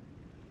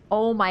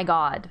 Oh my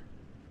god.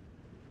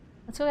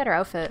 Let's go get her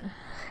outfit.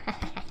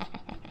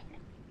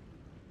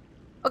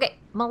 Okay,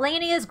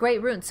 Melania's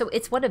Great Rune. So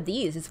it's one of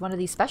these. It's one of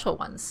these special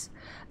ones.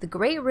 The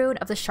Great Rune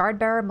of the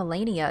Shardbearer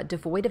Melania,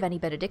 devoid of any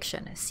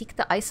benediction. Seek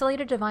the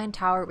isolated divine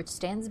tower which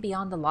stands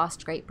beyond the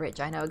lost Great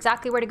Bridge. I know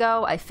exactly where to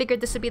go. I figured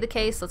this would be the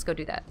case. Let's go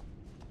do that.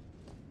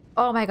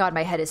 Oh my god,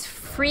 my head is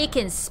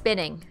freaking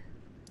spinning.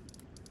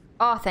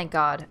 Oh, thank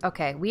god.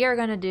 Okay, we are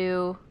gonna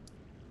do...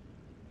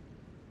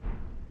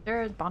 Is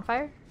there a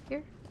bonfire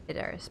here?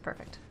 There is.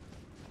 Perfect.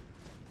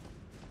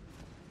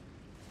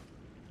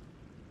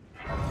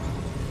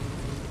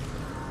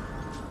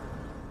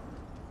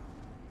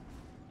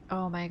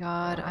 Oh my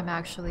god, I'm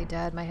actually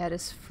dead. My head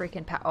is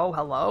freaking oh,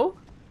 hello?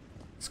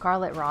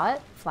 Scarlet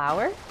Rot?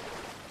 Flower?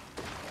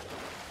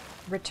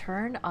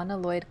 Return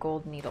unalloyed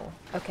gold needle.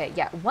 Okay,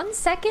 yeah. 1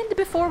 second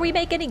before we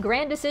make any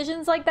grand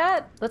decisions like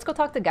that. Let's go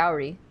talk to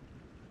Gowry.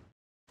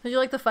 Did you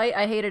like the fight?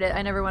 I hated it.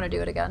 I never want to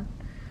do it again.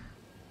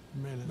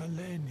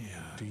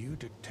 Malenia, do you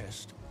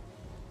detest?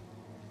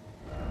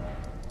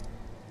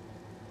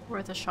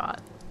 Worth a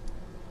shot.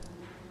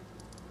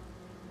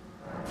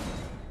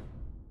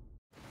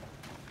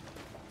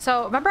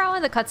 So, remember how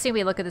in the cutscene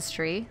we look at this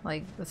tree?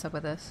 Like, what's up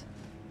with this?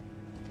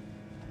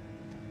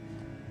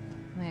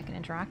 Something I can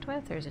interact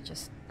with? Or is it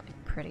just,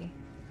 like, pretty?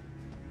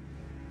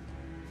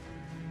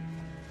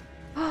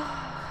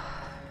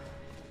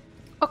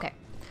 Okay.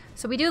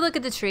 So we do look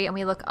at the tree and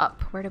we look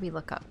up. Where do we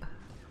look up?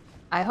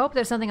 I hope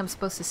there's something I'm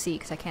supposed to see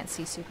because I can't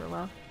see super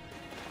well.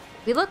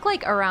 We look,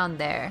 like, around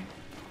there.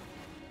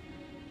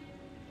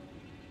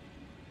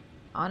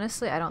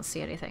 Honestly, I don't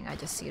see anything. I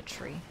just see a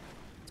tree.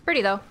 It's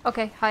pretty though.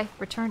 Okay, hi.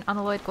 Return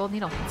unalloyed gold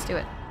needle. Let's do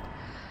it.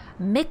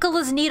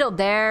 Miquella's needle.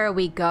 There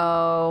we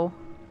go.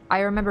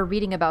 I remember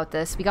reading about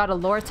this. We got a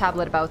lore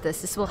tablet about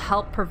this. This will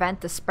help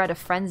prevent the spread of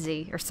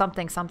frenzy or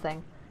something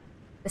something.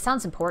 It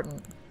sounds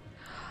important.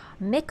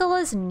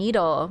 Miquella's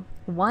needle.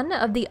 One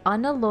of the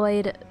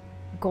unalloyed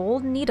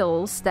gold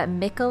needles that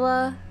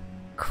Miquella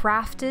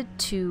crafted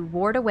to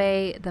ward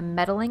away the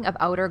meddling of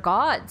outer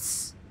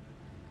gods.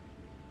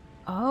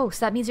 Oh,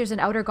 so that means there's an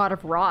outer god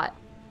of rot.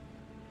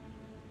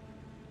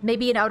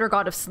 Maybe an outer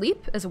god of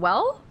sleep as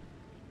well?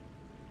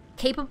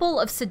 Capable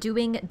of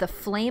subduing the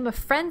flame of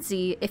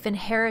frenzy if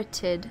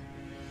inherited,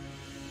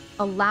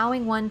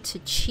 allowing one to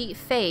cheat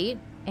fate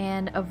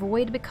and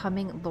avoid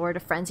becoming Lord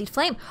of Frenzied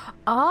Flame.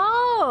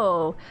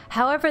 Oh!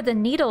 However, the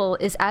needle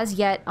is as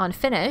yet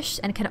unfinished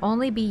and can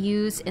only be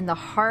used in the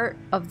heart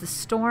of the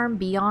storm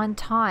beyond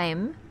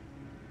time,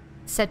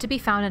 said to be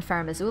found in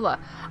Farum Azula.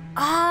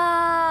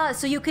 Ah,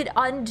 so you could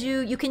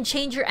undo, you can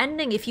change your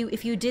ending if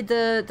you did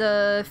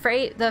the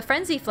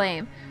frenzy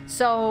flame.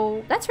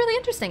 So that's really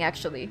interesting,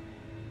 actually.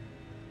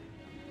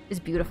 It's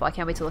beautiful. I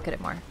can't wait to look at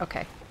it more.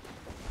 Okay.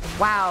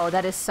 Wow,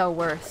 that is so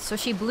worth. So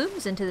she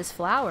blooms into this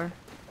flower.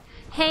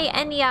 Hey,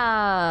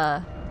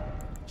 Enya!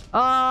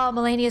 Oh,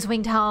 Malenia's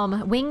winged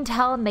helm. Winged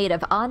helm made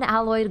of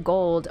unalloyed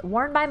gold,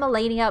 worn by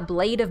Malenia,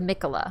 Blade of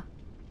Miquella.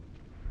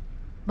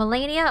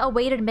 Malenia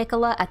awaited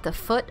Miquella at the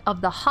foot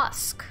of the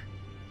husk.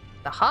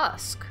 The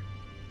husk?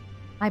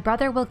 My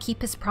brother will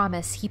keep his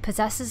promise. He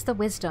possesses the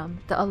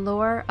wisdom, the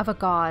allure of a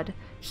god.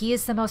 He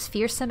is the most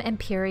fearsome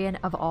Empyrean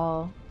of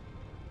all.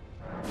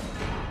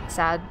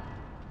 Sad.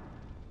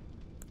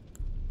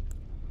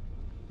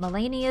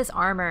 Malenia's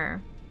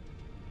armor.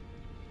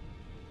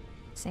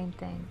 Same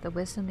thing. The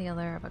wisdom, the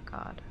allure of a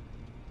god.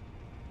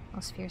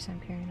 Most fearsome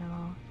Empyrean of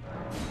all.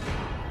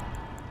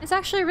 It's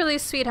actually really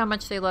sweet how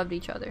much they loved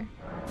each other.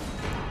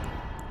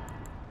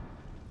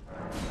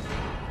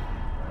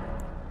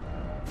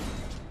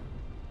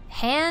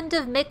 Hand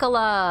of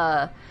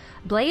Miquella.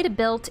 Blade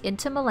built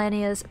into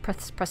Malenia's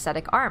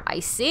prosthetic arm. I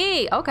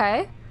see.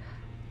 Okay.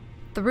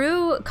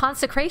 Through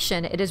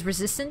consecration, it is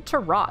resistant to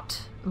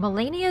rot.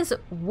 Malenia's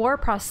war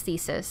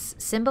prosthesis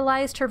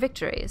symbolized her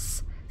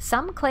victories.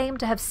 Some claim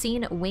to have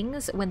seen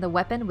wings when the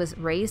weapon was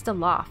raised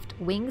aloft,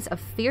 wings of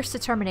fierce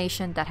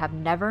determination that have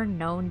never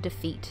known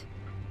defeat.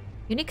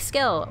 Unique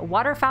skill,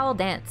 waterfowl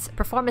dance.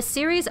 Perform a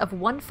series of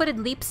one-footed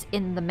leaps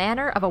in the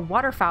manner of a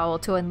waterfowl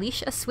to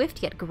unleash a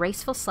swift yet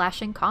graceful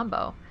slashing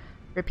combo.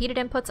 Repeated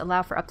inputs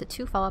allow for up to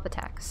 2 follow-up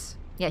attacks.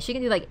 Yeah, she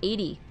can do like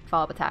 80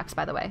 follow-up attacks,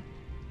 by the way.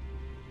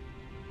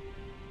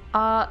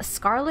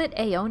 Scarlet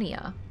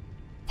Aeonia.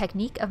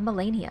 Technique of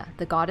Malenia,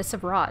 the goddess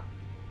of rot.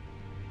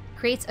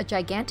 Creates a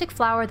gigantic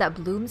flower that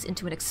blooms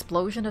into an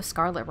explosion of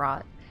scarlet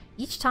rot.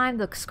 Each time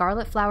the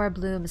scarlet flower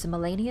blooms,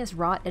 Malenia's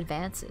rot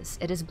advances.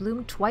 It has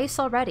bloomed twice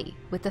already.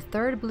 With the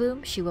 3rd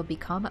bloom, she will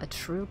become a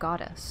true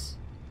goddess.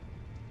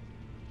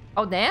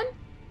 Oh, damn?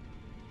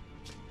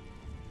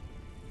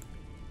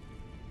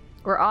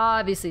 We're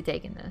obviously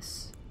taking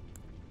this.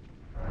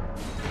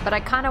 But I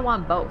kind of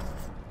want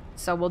both.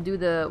 So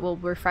we'll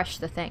refresh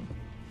the thing.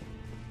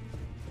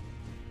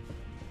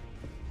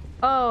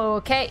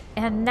 Okay,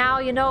 and now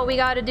you know what we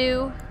gotta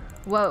do.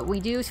 What we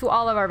do to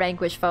all of our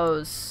vanquished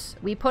foes.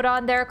 We put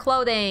on their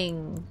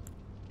clothing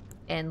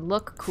and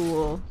look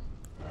cool.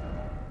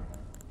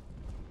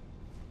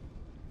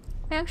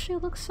 They actually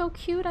look so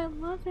cute. I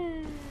love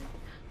it.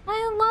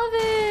 I love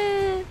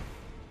it.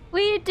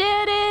 We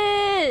did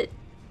it.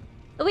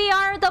 We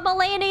are the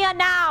Malenia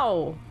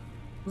now.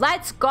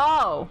 Let's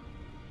go.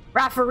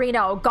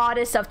 Raffarino,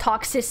 goddess of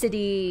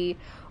toxicity.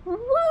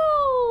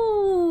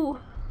 Woo!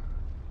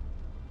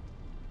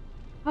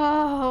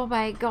 Oh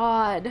my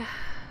god.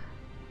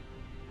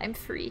 I'm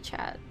free,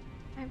 chat.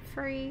 I'm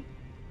free.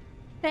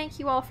 Thank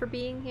you all for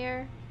being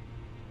here.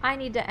 I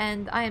need to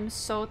end. I am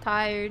so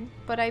tired,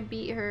 but I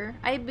beat her.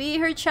 I beat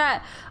her,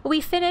 chat.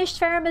 We finished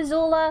Farum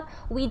Azula.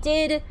 We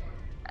did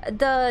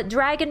the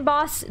dragon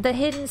boss, the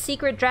hidden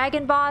secret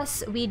dragon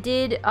boss. We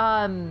did,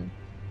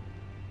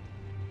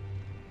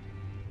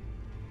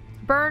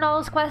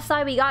 Bernal's quest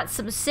line, we got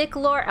some sick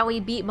lore, and we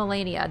beat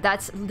Melania.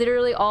 That's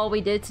literally all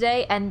we did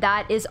today, and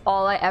that is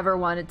all I ever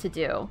wanted to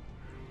do.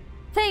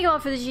 Thank you all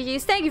for the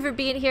GGs. Thank you for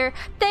being here.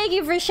 Thank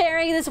you for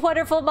sharing this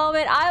wonderful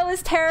moment. I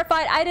was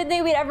terrified. I didn't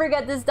think we'd ever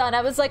get this done.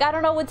 I was like, I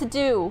don't know what to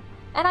do.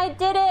 And I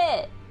did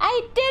it.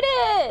 I did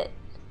it.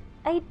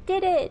 I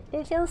did it.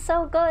 It feels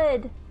so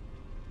good.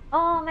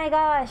 Oh my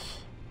gosh.